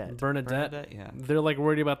 Bernadette. Yeah. They're like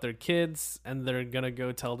worried about their kids, and they're gonna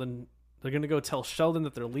go tell them. They're gonna go tell Sheldon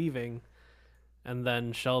that they're leaving, and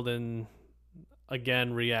then Sheldon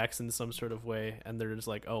again reacts in some sort of way, and they're just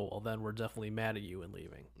like, "Oh, well, then we're definitely mad at you and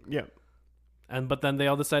leaving." Yeah. But then they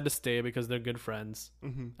all decide to stay because they're good friends.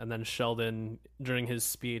 Mm-hmm. And then Sheldon, during his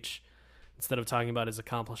speech, instead of talking about his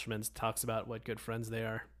accomplishments, talks about what good friends they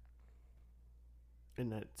are.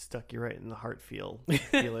 And that stuck you right in the heart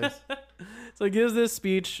feelers. So he gives this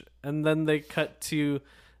speech, and then they cut to,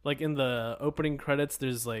 like, in the opening credits,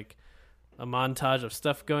 there's, like, a montage of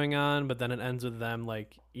stuff going on, but then it ends with them,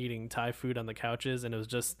 like, eating Thai food on the couches, and it was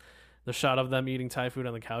just the shot of them eating Thai food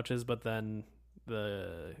on the couches, but then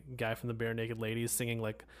the guy from the Bare Naked Ladies singing,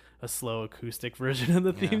 like, a slow acoustic version of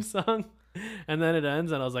the theme song. And then it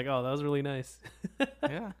ends, and I was like, oh, that was really nice.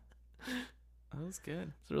 Yeah. That was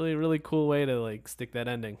good. It's a really, really cool way to, like, stick that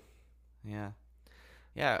ending. Yeah.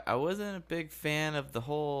 Yeah, I wasn't a big fan of the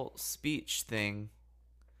whole speech thing.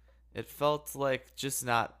 It felt like just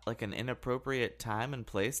not like an inappropriate time and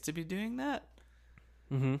place to be doing that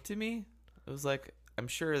to me. It was like, I'm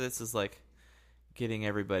sure this is like getting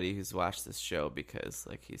everybody who's watched this show because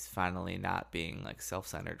like he's finally not being like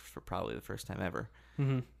self-centered for probably the first time ever.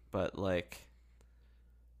 But like,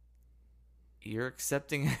 you're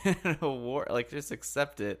accepting an award, like just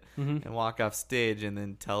accept it and walk off stage and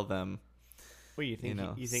then tell them. What do you think?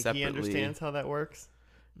 You think separately. he understands how that works?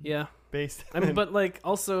 Yeah. Based I mean, but like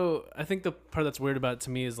also, I think the part that's weird about it to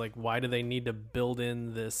me is like, why do they need to build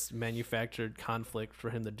in this manufactured conflict for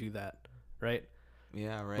him to do that? Right?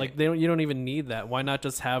 Yeah, right. Like you don't even need that. Why not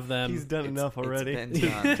just have them? he's done enough already been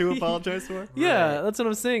done. to apologize for. Yeah, Right. that's what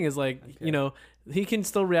I'm saying. Is like you know he can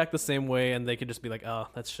still react the same way, and they could just be like, oh,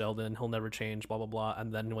 that's Sheldon. He'll never change. Blah blah blah.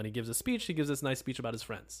 And then when he gives a speech, he gives this nice speech about his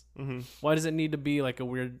friends. Why does it need to be like a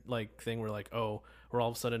weird like thing where like, oh, we're all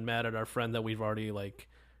of a sudden mad at our friend that we've already like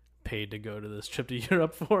paid to go to this trip to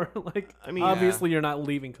Europe for? Like, I mean, obviously you're not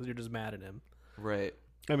leaving because you're just mad at him. Right.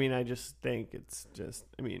 I mean, I just think it's just.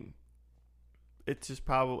 I mean, it's just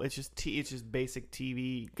probably it's just basic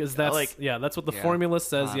TV Because that's like that's what the formula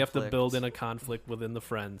says. You have to Conflict. build in a conflict within the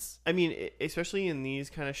friends. I mean, especially in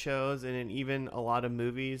these kind of shows and in even a lot of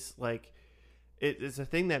movies, like it's a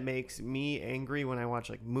thing that makes me angry when I watch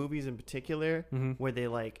like movies in particular, where they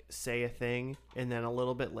like say a thing and then a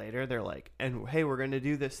little bit later they're like, and hey, we're going to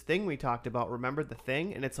do this thing we talked about. Remember the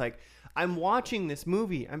thing? And it's like, I'm watching this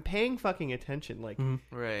movie. I'm paying fucking attention. Like,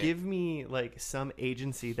 Right. give me like some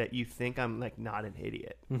agency that you think I'm like not an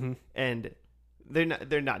idiot. And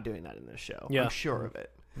they're not doing that in this show. Yeah. I'm sure of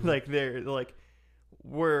it. Like they're like,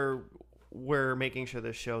 we're making sure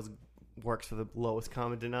this show works for the lowest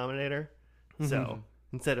common denominator. So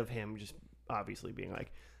instead of him just obviously being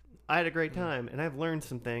like, I had a great time and I've learned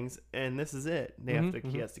some things and this is it. They have to.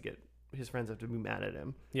 He has to get his friends have to be mad at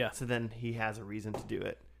him. Yeah. So then he has a reason to do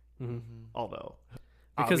it. Although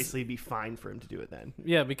Because- obviously it'd be fine for him to do it then.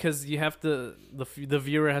 Yeah, because you have to. The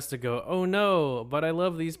viewer has to go, oh no, but I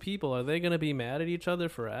love these people. Are they going to be mad at each other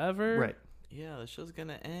forever? Right. Yeah, the show's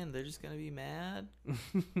gonna end. They're just gonna be mad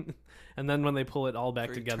And then when they pull it all back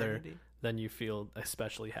for together, eternity. then you feel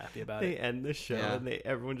especially happy about They it. end the show Yeah. and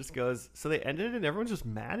everyone just goes. So they ended it and everyone's just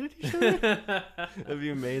mad at each other. That'd be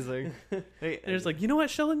amazing. They And it's like, you know what,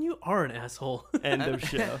 Sheldon, you are an asshole. end of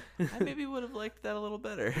show. I maybe would have liked that a little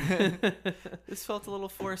better. This felt a little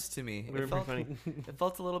forced to me. Would've been funny. It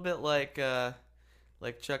felt a little bit like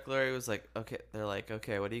Chuck Lorre was like, okay, they're like,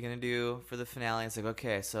 okay, what are you gonna do for the finale? It's like,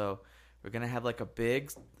 okay, so we're gonna have like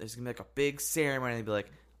there's gonna be like a big ceremony. And they'd be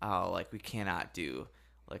like, oh, like we cannot do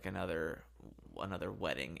like another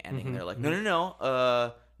wedding ending. They're like,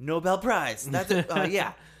 no, Nobel Prize. That's it.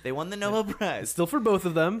 Yeah, they won the Nobel It's Prize. still for both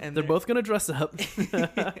of them. And they're both going to dress up.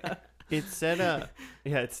 It said,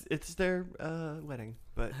 it's their wedding,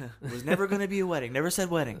 but It was never gonna be a wedding. Never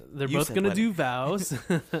said wedding. They're You both said going to wedding. do vows.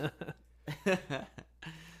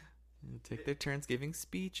 Take their turns giving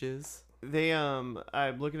speeches. they I'm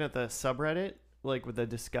looking at the subreddit like with the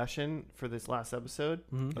discussion for this last episode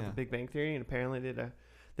of Yeah. the Big Bang Theory, and apparently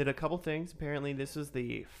did a couple things. Apparently, this was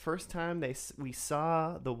the first time we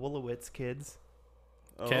saw the Wolowitz kids.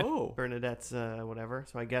 'Kay. Oh, Bernadette's whatever.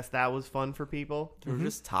 So I guess that was fun for people. they were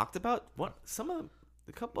just talked about. What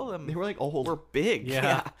a couple of them They were like old. were big.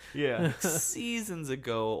 Yeah. Yeah. Seasons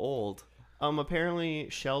ago, old. Apparently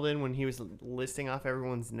Sheldon, when he was listing off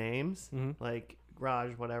everyone's names, like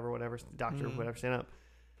Raj, whatever, doctor, whatever, stand up.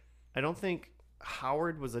 I don't think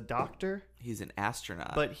Howard was a doctor, He's an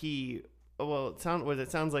astronaut. but what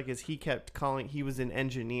it sounds like is he was an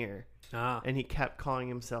engineer, and he kept calling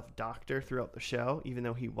himself doctor throughout the show, even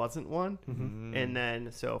though he wasn't one. And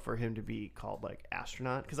then so for him to be called like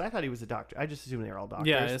astronaut, because I thought he was a doctor, I just assumed they were all doctors.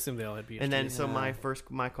 Yeah, I assume they all had PhDs. And then so Yeah.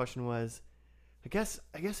 my question was, I guess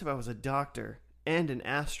if I was a doctor and an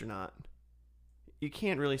astronaut, you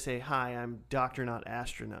can't really say, hi, I'm doctor, not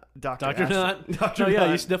astronaut. Dr. Not? Doctor Oh, yeah, Not.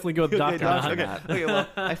 you should definitely go with Okay, Dr. Not. Okay, well,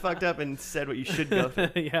 I fucked up and said what you should go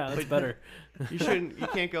for. Yeah, that's better. You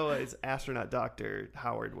can't go as astronaut, doctor,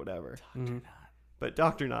 Howard, whatever. Mhm. But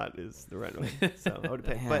Dr. Not is the right way. So I would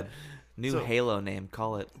pick. Man, But new so- Halo name.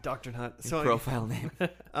 Call it Dr. Not. new So profile name.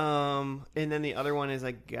 and then the other one is,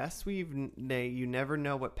 I guess you never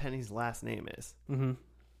know what Penny's last name is. Mm-hmm.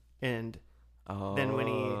 And Oh, Then when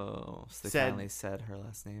he so they said- finally said her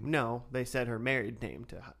last name. no, they said her married name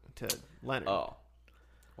to Leonard. Oh,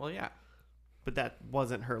 well, yeah, But that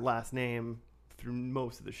wasn't her last name through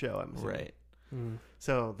most of the show, I'm assuming. right. Mm.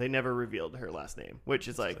 So they never revealed her last name, which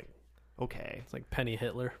is like okay. It's like Penny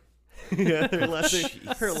Hitler. Yeah, her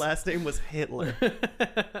last name was Hitler.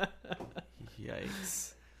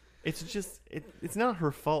 Yikes. It's just it's not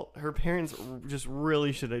her fault. Her parents just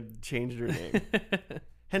really should have changed her name.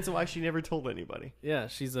 Hence why she never told anybody. Yeah,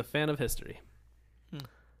 she's a fan of history.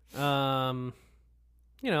 Hmm.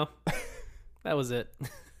 You know, that was it.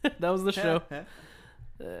 That was the show.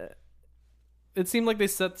 It seemed like they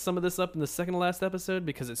set some of this up in the second to last episode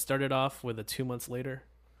because it started off with a 2 months later.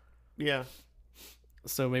 Yeah.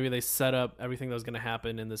 So maybe they set up everything that was going to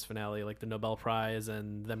happen in this finale, like the Nobel Prize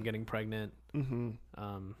and them getting pregnant,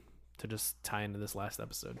 to just tie into this last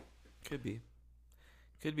episode. Could be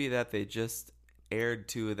that they just aired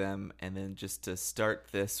two of them and then just to start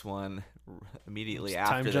this one immediately Just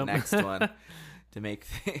time after the jump. next one to make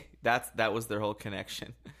that was their whole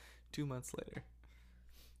connection. 2 months later.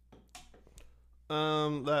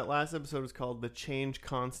 That last episode was called The Change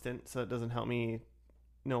Constant, so it doesn't help me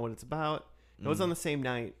know what it's about. It was on the same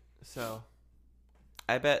night, so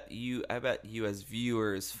I bet you as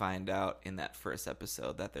viewers find out in that first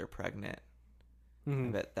episode that they're pregnant. Mhm.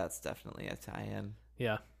 I bet that's definitely a tie-in.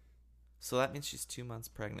 Yeah. So that means she's 2 months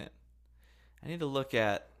pregnant. I need to look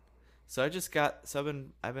at. So I've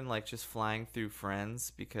been like just flying through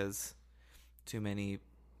Friends because too many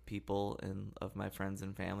people of my friends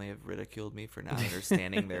and family have ridiculed me for not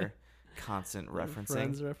understanding their constant referencing.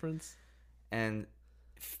 Friends reference. And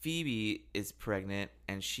Phoebe is pregnant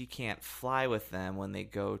and she can't fly with them when they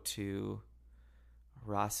go to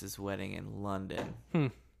Ross's wedding in London.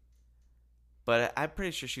 But I'm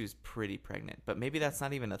pretty sure she was pretty pregnant. But maybe that's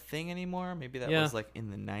not even a thing anymore. Maybe that was like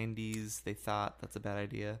in the 90s. They thought that's a bad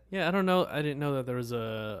idea. Yeah, I don't know. I didn't know that there was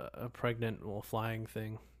a pregnant while flying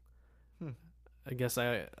thing. I guess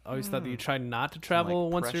I always thought that you try not to travel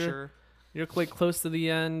Like once pressure. you're like close to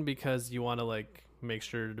the end because you want to like make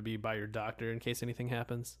sure to be by your doctor in case anything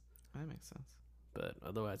happens. That makes sense. But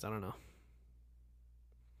otherwise, I don't know.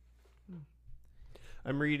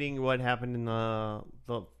 I'm reading what happened in the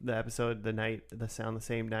episode, the sound the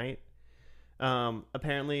same night.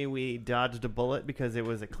 Apparently, we dodged a bullet because it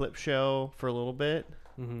was a clip show for a little bit.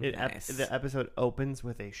 Nice. The episode opens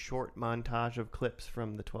with a short montage of clips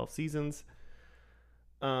from the 12 seasons.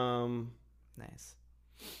 Nice.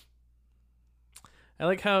 I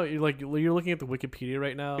like how you're looking at the Wikipedia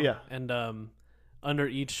right now. Yeah. And under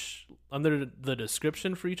the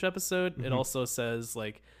description for each episode, it also says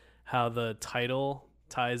like how the title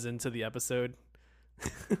ties into the episode.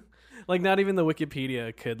 Like not even the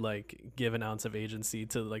Wikipedia could like give an ounce of agency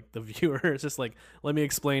to like the viewer. It's just like, let me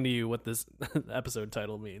explain to you what this episode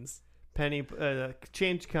title means. Penny,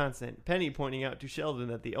 change constant. Penny pointing out to Sheldon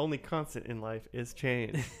that the only constant in life is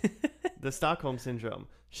change. The Stockholm Syndrome.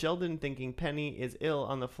 Sheldon thinking Penny is ill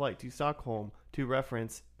on the flight to Stockholm to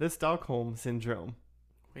reference the Stockholm Syndrome.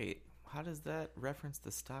 Wait, how does that reference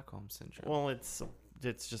the Stockholm Syndrome? Well, it's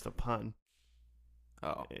just a pun.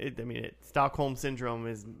 Oh. Stockholm Syndrome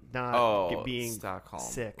is not being Stockholm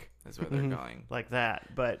sick. That's where they're going. Like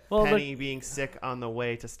that. But Well, Penny being sick on the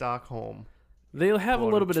way to Stockholm. They'll have a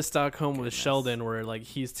Lord, little bit of Stockholm with goodness. Sheldon, where like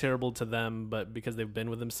he's terrible to them, but because they've been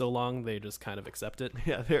with him so long, they just kind of accept it.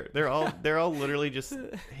 Yeah, they're all literally just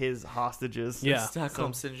his hostages. Yeah.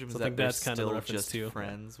 Stockholm Syndrome is I that think they're that's kind of the still reference just too.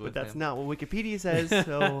 friends with But that's him. not what Wikipedia says,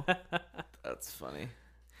 so That's funny.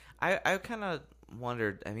 I kind of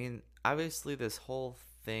wondered. I mean, obviously, this whole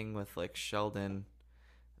thing with like Sheldon,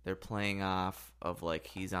 they're playing off of like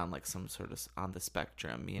he's on like some sort of on the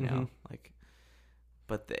spectrum, you know, like.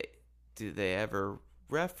 But do they ever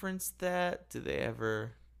reference that? Do they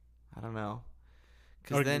ever? I don't know. Or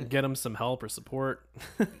Because then get him some help or support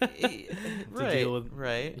right, deal with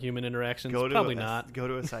right. human interactions. go to Probably a not.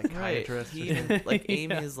 psychiatrist. He even, like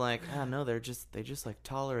Amy's like, oh no, they just like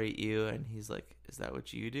tolerate you, and he's like, is that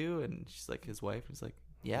what you do? And she's like his wife. He's like,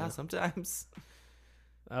 yeah, sometimes.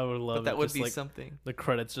 I would love But that it would just, be like, something. the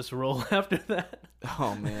credits just roll after that.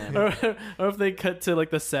 Oh man. or if they cut to like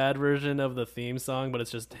the sad version of the theme song, but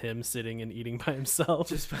it's just him sitting and eating by himself.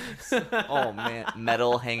 Just oh man,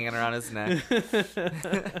 metal hanging around his neck.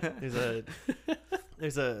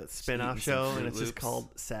 There's a spin-off Eating some show, and Fruit it's just Loops.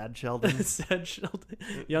 called Sad Sheldon. Sad Sheldon,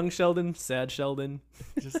 young Sheldon, sad Sheldon.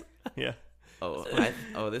 Just yeah.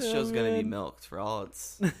 This show's gonna be man. milked for all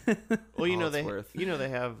its. Well, all it's worth. they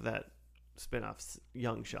have that spin-off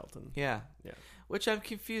Young Sheldon. Yeah. Yeah. Which I'm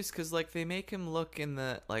confused because like they make him look in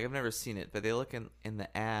the like I've never seen it, but they look in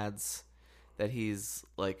the ads that he's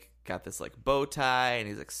like got this like bow tie and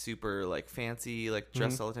he's like super like fancy like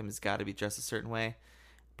dressed all the time. He's got to be dressed a certain way.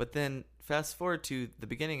 But then fast forward to the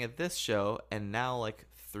beginning of this show, and now like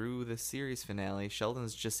through the series finale,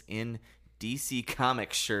 Sheldon's just in DC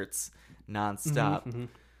comic shirts nonstop.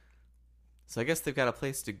 So I guess they've got a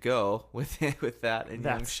place to go with that and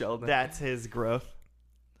young Sheldon. That's his growth.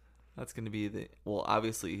 That's going to be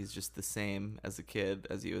obviously he's just the same as a kid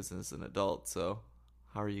as he was as an adult. So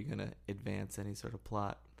how are you going to advance any sort of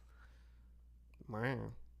plot?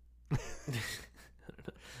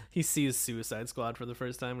 He sees Suicide Squad for the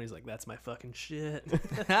first time, and he's like, "That's my fucking shit."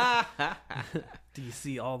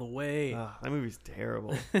 DC all the way. That movie's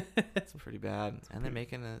terrible. It's pretty bad. And they're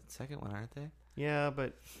making a second one, aren't they? Yeah,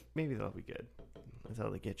 but maybe that'll be good. That's how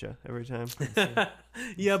they get you every time.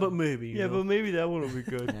 Yeah, but maybe. you know. maybe that one will be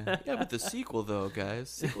good. Yeah, but the sequel though, guys,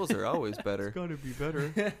 sequels are always better. Gotta be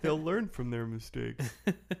better. They'll learn from their mistakes.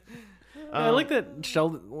 I like that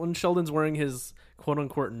when Sheldon's wearing his quote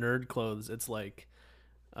unquote nerd clothes, it's like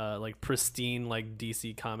pristine like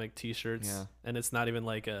DC comic T-shirts, Yeah. and it's not even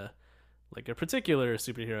like a particular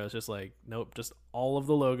superhero. It's just like nope, just all of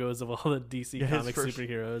the logos of all the DC comic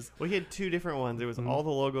superheroes. Well, he had two different ones. It was all the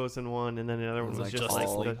logos in one, and then the other one was just like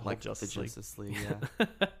all, the whole like Justice the League. Justice League, yeah,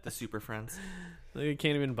 the Super Friends. They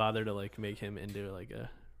can't even bother to like make him into like a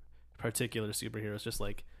particular superhero. It's just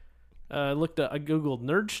like I googled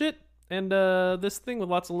nerd shit, and this thing with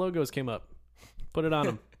lots of logos came up. Put it on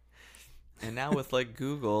him. And now with like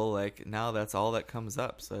Google, like now that's all that comes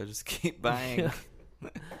up. So I just keep buying. Yeah.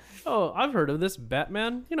 Oh, I've heard of this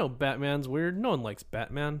Batman. You know, Batman's weird. No one likes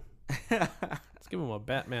Batman. It's give him a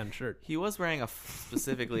Batman shirt. He was wearing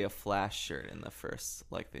specifically a Flash shirt in the first,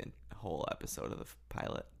 like the whole episode of the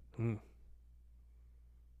pilot.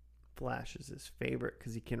 Flash is his favorite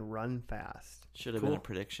because he can run fast. Should have been a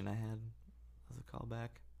prediction I had as a callback.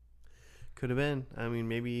 Could have been. I mean,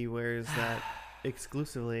 maybe he wears that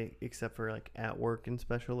exclusively, except for like at work and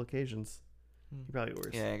special occasions. He probably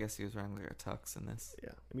wears. Yeah, I guess he was wearing like a tux in this.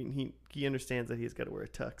 Yeah, I mean, he understands that he's got to wear a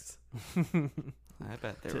tux. I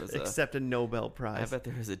bet there was accept a Nobel Prize. I bet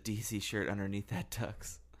there was a DC shirt underneath that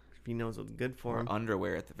tux. If he knows what's good for him. Or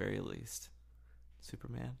underwear at the very least.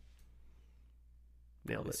 Superman.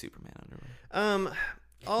 Nailed it. Superman underwear.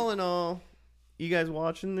 All in all, you guys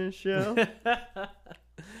watching this show?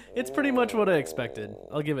 It's pretty much what I expected.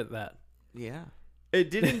 I'll give it that. Yeah.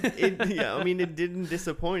 It didn't. Yeah, I mean, it didn't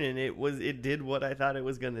disappoint, and it did what I thought it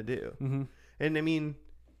was going to do. Mm-hmm. And I mean,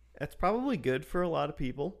 that's probably good for a lot of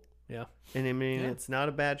people. Yeah. And I mean, it's not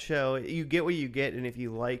a bad show. You get what you get, and if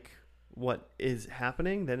you like what is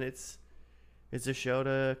happening, then it's a show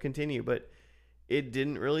to continue. But it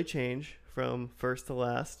didn't really change from first to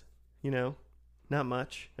last. You know, not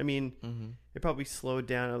much. I mean, it probably slowed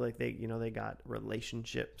down. Like they got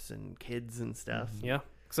relationships and kids and stuff. Yeah.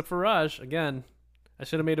 Except for Raj again. I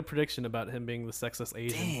should have made a prediction about him being the sexless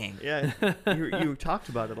Asian. Dang. Yeah, you talked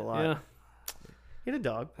about it a lot. Yeah. He had a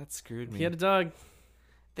dog. That screwed me. He had a dog.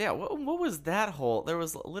 Yeah, what was that whole... There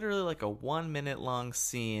was literally like a 1 minute long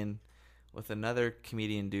scene with another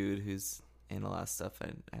comedian dude who's in a lot of stuff.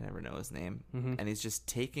 I never know his name. Mm-hmm. And he's just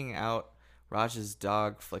taking out Raj's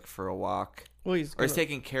dog for a walk. Well, he's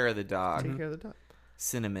taking care of the dog. take care of the dog.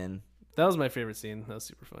 Cinnamon. That was my favorite scene. That was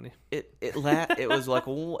super funny. It was like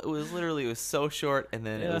it was so short, and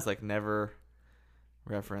then it was like never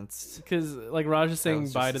referenced. Because like Raj is saying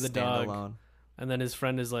bye to the dog, standalone. and then his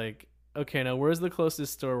friend is like, "Okay, now where's the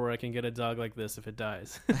closest store where I can get a dog like this if it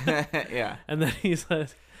dies?" Yeah. And then he's like,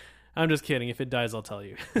 "I'm just kidding. If it dies, I'll tell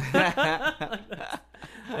you."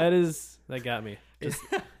 That got me. Just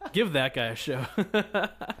give that guy a show.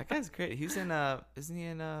 That guy's great. He's in isn't he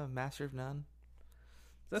in Master of None?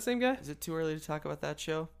 Is that same guy? Is it too early to talk about that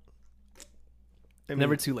show? I mean,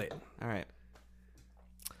 Never too late. All right.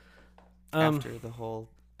 After the whole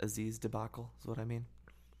Aziz debacle is what I mean.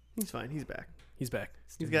 He's fine. He's back. He's back.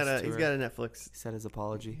 He's got a Netflix. He said his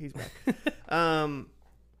apology. He's back.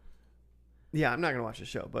 Yeah, I'm not gonna watch the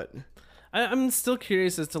show, but I'm still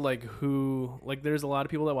curious as to like who like. There's a lot of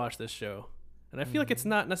people that watch this show, and I feel like it's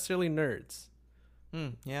not necessarily nerds.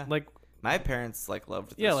 Yeah. Like my parents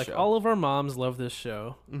loved this yeah, like show. all of our moms love this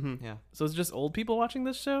show. Yeah. So it's just old people watching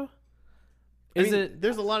this show. I mean,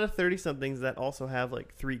 there's a lot of 30-somethings that also have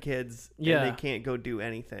like 3 kids, Yeah. and they can't go do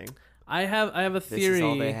anything, I have a theory. This is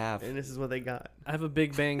all they have and this is what they got. I have a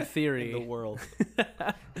Big Bang theory in the world.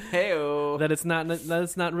 Heyo. that it's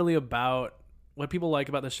not really about what people like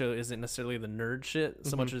about the show. Isn't necessarily the nerd shit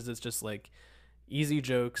so much as it's just like easy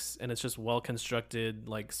jokes, and it's just well constructed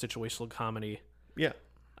like situational comedy. Yeah.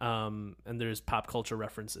 And there's pop culture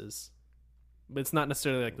references, but it's not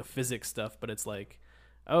necessarily like the physics stuff, but it's like,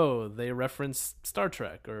 oh, they reference Star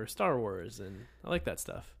Trek or Star Wars, and I like that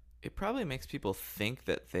stuff. It probably makes people think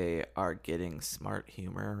that they are getting smart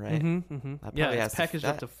humor, right? That Yeah, probably it's packaged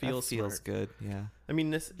up to feel that feels smart. good. Yeah. I mean,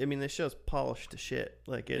 this show's polished to shit.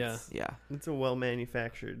 Like it's Yeah. it's a well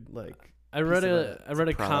manufactured like. I read a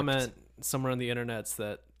product. comment somewhere on the internets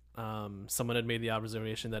that someone had made the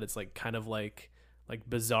observation that it's like kind of like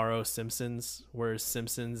Bizarro Simpsons, whereas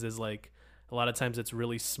Simpsons is like a lot of times it's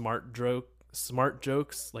really smart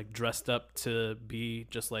jokes like dressed up to be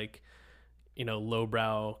just like, you know,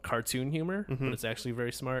 lowbrow cartoon humor, but it's actually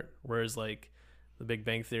very smart. Whereas like the Big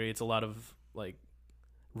Bang Theory, it's a lot of like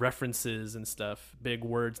references and stuff, big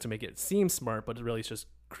words to make it seem smart, but really it's just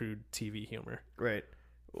crude TV humor. Right.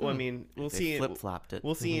 Well, I mean, we'll They see. flip-flopped it.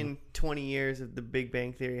 We'll see in 20 years if the Big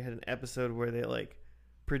Bang Theory had an episode where they like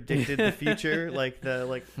predicted the future, like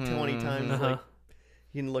 20 times. Like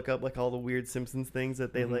you can look up like all the weird Simpsons things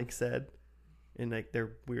that they like said, and like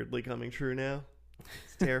they're weirdly coming true now.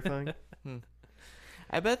 It's terrifying.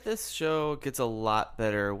 I bet this show gets a lot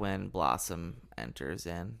better when Blossom enters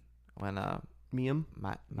in. When Mayim?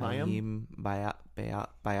 Mayim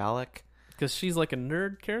Bialik. Because she's like a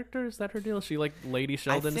nerd character? Is that her deal? Is she like Lady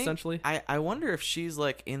Sheldon, think- essentially? I wonder if she's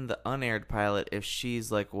like in the unaired pilot, if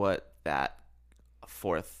she's like what that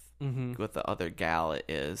fourth with the other gal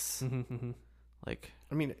is. Like,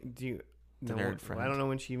 I mean, do you? The nerd friend. I don't know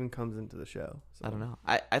when she even comes into the show. So. I don't know.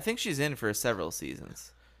 I think she's in for several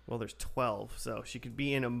seasons. Well, there's 12, so she could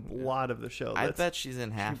be in a lot of the show. I bet she's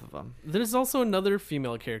in half of them. There's also another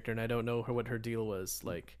female character, and I don't know what her deal was.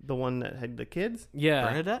 Like the one that had the kids. Yeah,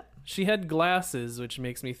 Bernadette. She had glasses, which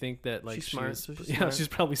makes me think that like she's smart. She's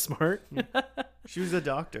probably smart. She was a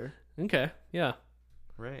doctor. Okay, yeah,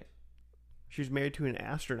 right. She was married to an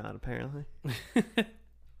astronaut, apparently.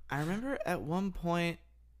 I remember at one point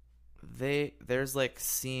there's like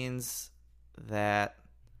scenes that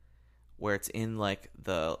where it's in like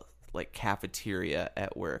the like cafeteria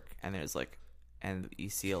at work, and there's like, and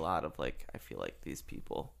you see a lot of like, I feel like these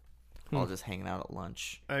people all just hanging out at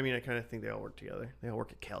lunch. I mean, I kind of think they all work together. They all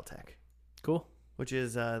work at Caltech. Cool. Which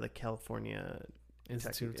is the California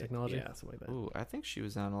Institute of Technology. Yeah, something like that. Ooh, I think she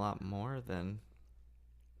was on a lot more than.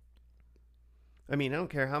 I mean, I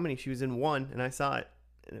don't care how many. She was in one, and I saw it,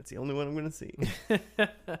 and it's the only one I'm going to see.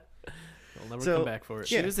 I'll never come back for it.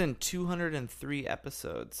 She was in 203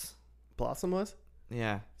 episodes. Blossom was?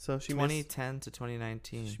 Yeah. So she 2010 to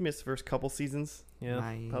 2019. She missed the first couple seasons. Yeah.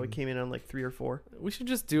 Probably came in on like 3 or 4. We should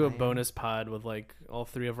just do a bonus pod with like all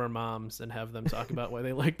 3 of our moms and have them talk about why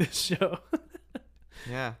they like this show.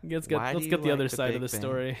 Yeah. Let's get the other side of the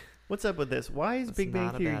story. What's up with this? Why is Big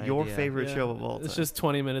Bang Theory your favorite show of all time? It's just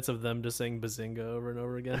 20 minutes of them just saying Bazinga over and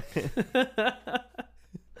over again.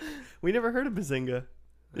 We never heard of Bazinga,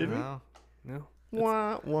 did we? No.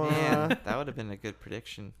 Wah, wah. Man, that would have been a good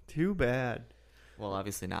prediction. Too bad. Well,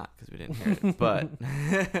 obviously not, because we didn't hear it. But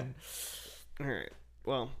all right.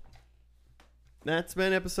 Well, that's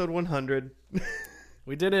been episode 100.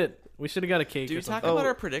 We did it. We should have got a cake. Do or we talk something. about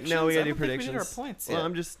our predictions? No, we gotta do I don't think predictions. We did our points Well,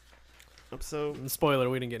 yet. I'm so. Spoiler: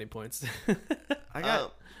 we didn't get any points. I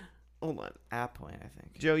got hold on, a point, I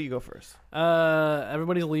think. Joe. You go first.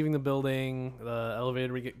 Everybody's leaving the building. The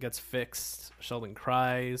elevator gets fixed. Sheldon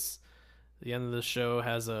cries. The end of the show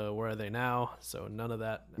has a "Where are they now?" So none of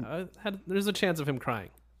that. There's a chance of him crying.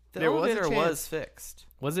 The There was a elevator chance. was fixed.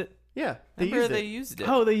 Was it? Yeah, Remember used they it. used it.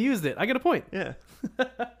 Oh, they used it. I get a point. Yeah.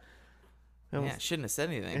 Yeah, shouldn't have said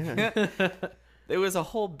anything. Yeah. There was a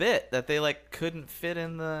whole bit that they like couldn't fit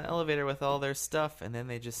in the elevator with all their stuff, and then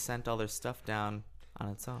they just sent all their stuff down on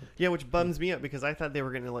its own. Yeah, which bums me up because I thought they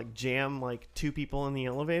were gonna like jam like 2 people in the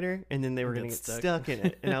elevator, and then they were gonna get stuck in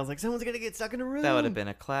it, and I was like, someone's gonna get stuck in a room. That would have been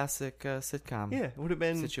a classic sitcom. Yeah, it would have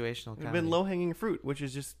been situational. It would have been low hanging fruit, which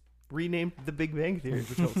is just renamed The Big Bang Theory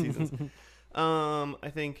for 12 seasons. I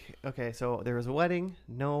think okay. So there was a wedding.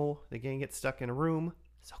 No, the gang gets stuck in a room.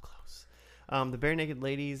 So close. The bare naked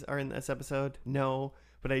ladies are in this episode. No,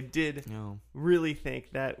 but I did really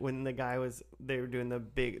think that when they were doing the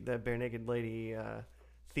bare naked lady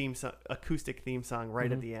acoustic theme song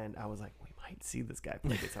right at the end, I was like, we might see this guy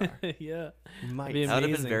play guitar. Yeah, we might. That would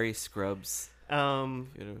have been very Scrubs. It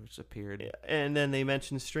would have just appeared. And then they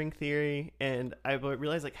mentioned string theory, and I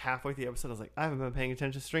realized like halfway through the episode, I was like, I haven't been paying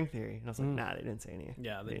attention to string theory, and I was like, nah, they didn't say any.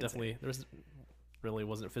 Yeah, they definitely. There's really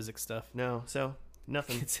wasn't physics stuff. No, so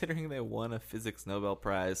nothing. Considering they won a physics Nobel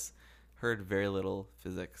Prize, heard very little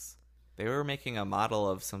physics. They were making a model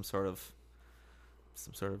of some sort of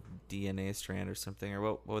DNA strand or something, or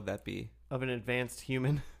what would that be? Of an advanced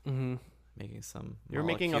human. Mm-hmm. Making some. You're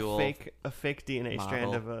making a fake DNA model.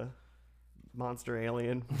 strand of a monster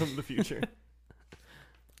alien from the future.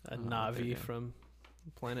 A Navi from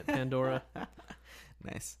planet Pandora.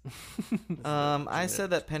 Nice. I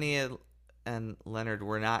said that Penny and Leonard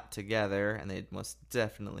were not together, and they most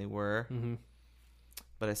definitely were. Mm-hmm.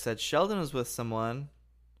 But I said Sheldon was with someone,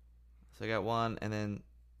 so I got one, and then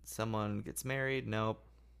someone gets married. Nope.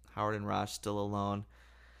 Howard and Raj still alone.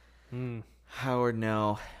 Howard,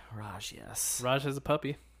 no. Raj, yes. Raj has a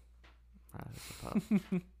puppy. Raj has a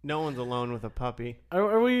pup. No one's alone with a puppy.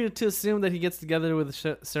 Are we to assume that he gets together with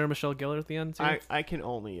Sarah Michelle Gellar at the end too? I can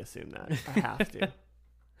only assume that. I have to.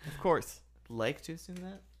 Of course. Like to assume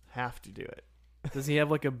that? Have to do it. Does he have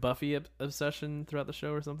like a Buffy obsession throughout the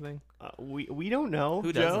show or something? We don't know.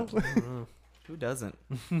 Who Joe? doesn't? Who doesn't?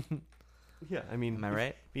 Yeah, I mean, Am I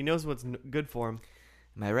right? He knows what's good for him.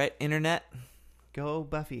 Am I right, Internet? Go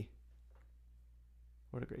Buffy.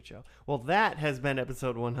 What a great show. Well, that has been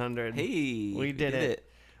episode 100. Hey, we did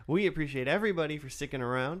it. We appreciate everybody for sticking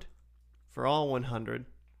around for all 100.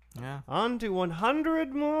 Yeah. On to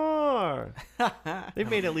 100 more. They've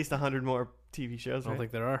made at least 100 more TV shows, I don't right?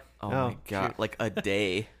 think there are. Oh my god, shoot. like a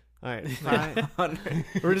day. All right. Fine.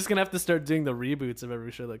 We're just gonna have to start doing the reboots of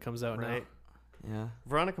every show that comes out Right. Yeah.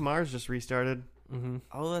 Veronica Mars just restarted. now. Mm-hmm.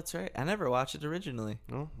 Oh, that's right. I never watched it originally.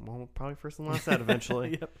 Oh, well, probably first and last that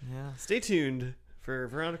eventually. Yep. Yeah. Stay tuned for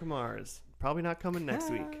Veronica Mars. Probably not coming next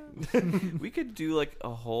week. We could do like a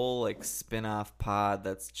whole like spin-off pod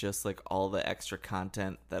that's just like all the extra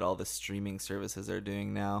content that all the streaming services are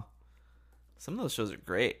doing now. Some of those shows are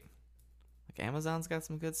great. Like Amazon's got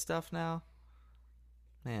some good stuff now.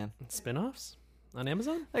 Man, Spin-offs on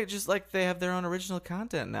Amazon? Like they have their own original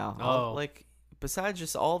content now. Like besides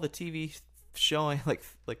just all the TV showing like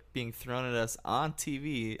being thrown at us on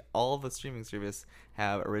TV, all of the streaming service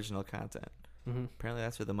have original content. Mm-hmm. Apparently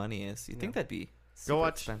that's where the money is. You'd think that'd be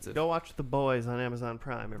expensive. Go watch The Boys on Amazon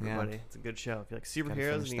Prime, everybody. Yeah. It's a good show. If you like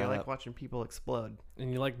superheroes and you like watching people explode.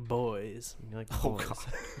 And you like boys. And you like boys.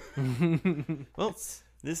 Well,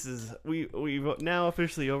 we've now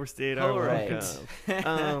officially overstayed our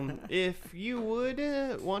welcome. If you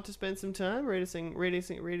would want to spend some time rating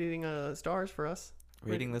stars for us.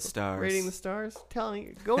 Rating the stars. Rating the stars.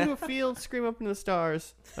 Go to a field, scream up into the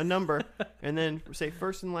stars a number, and then say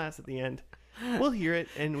first and last at the end. We'll hear it,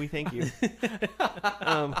 and we thank you.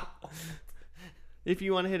 If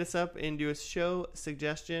you want to hit us up and do a show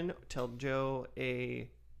suggestion, tell Joe a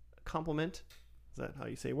compliment. Is that how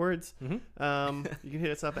you say words? Mm-hmm. You can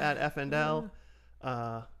hit us up at FNL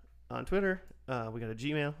on Twitter. We got a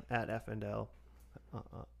Gmail at FNL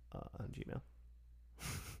on Gmail.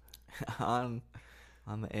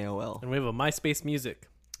 on the AOL. And we have a MySpace Music.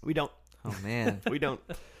 We don't. Oh, man. We don't.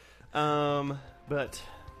 But,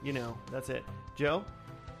 that's it. Joe,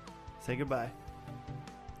 say goodbye.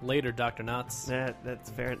 Later, Dr. Knots. That's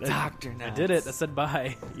fair. Dr. Knots. I did it. I said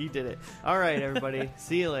bye. You did it. All right, everybody.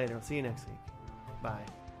 See you later. I'll see you next week. Bye.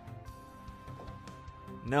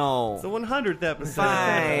 No. It's the 100th episode.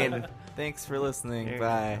 Fine. Thanks for listening. There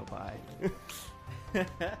Bye. you go.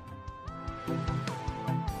 Bye.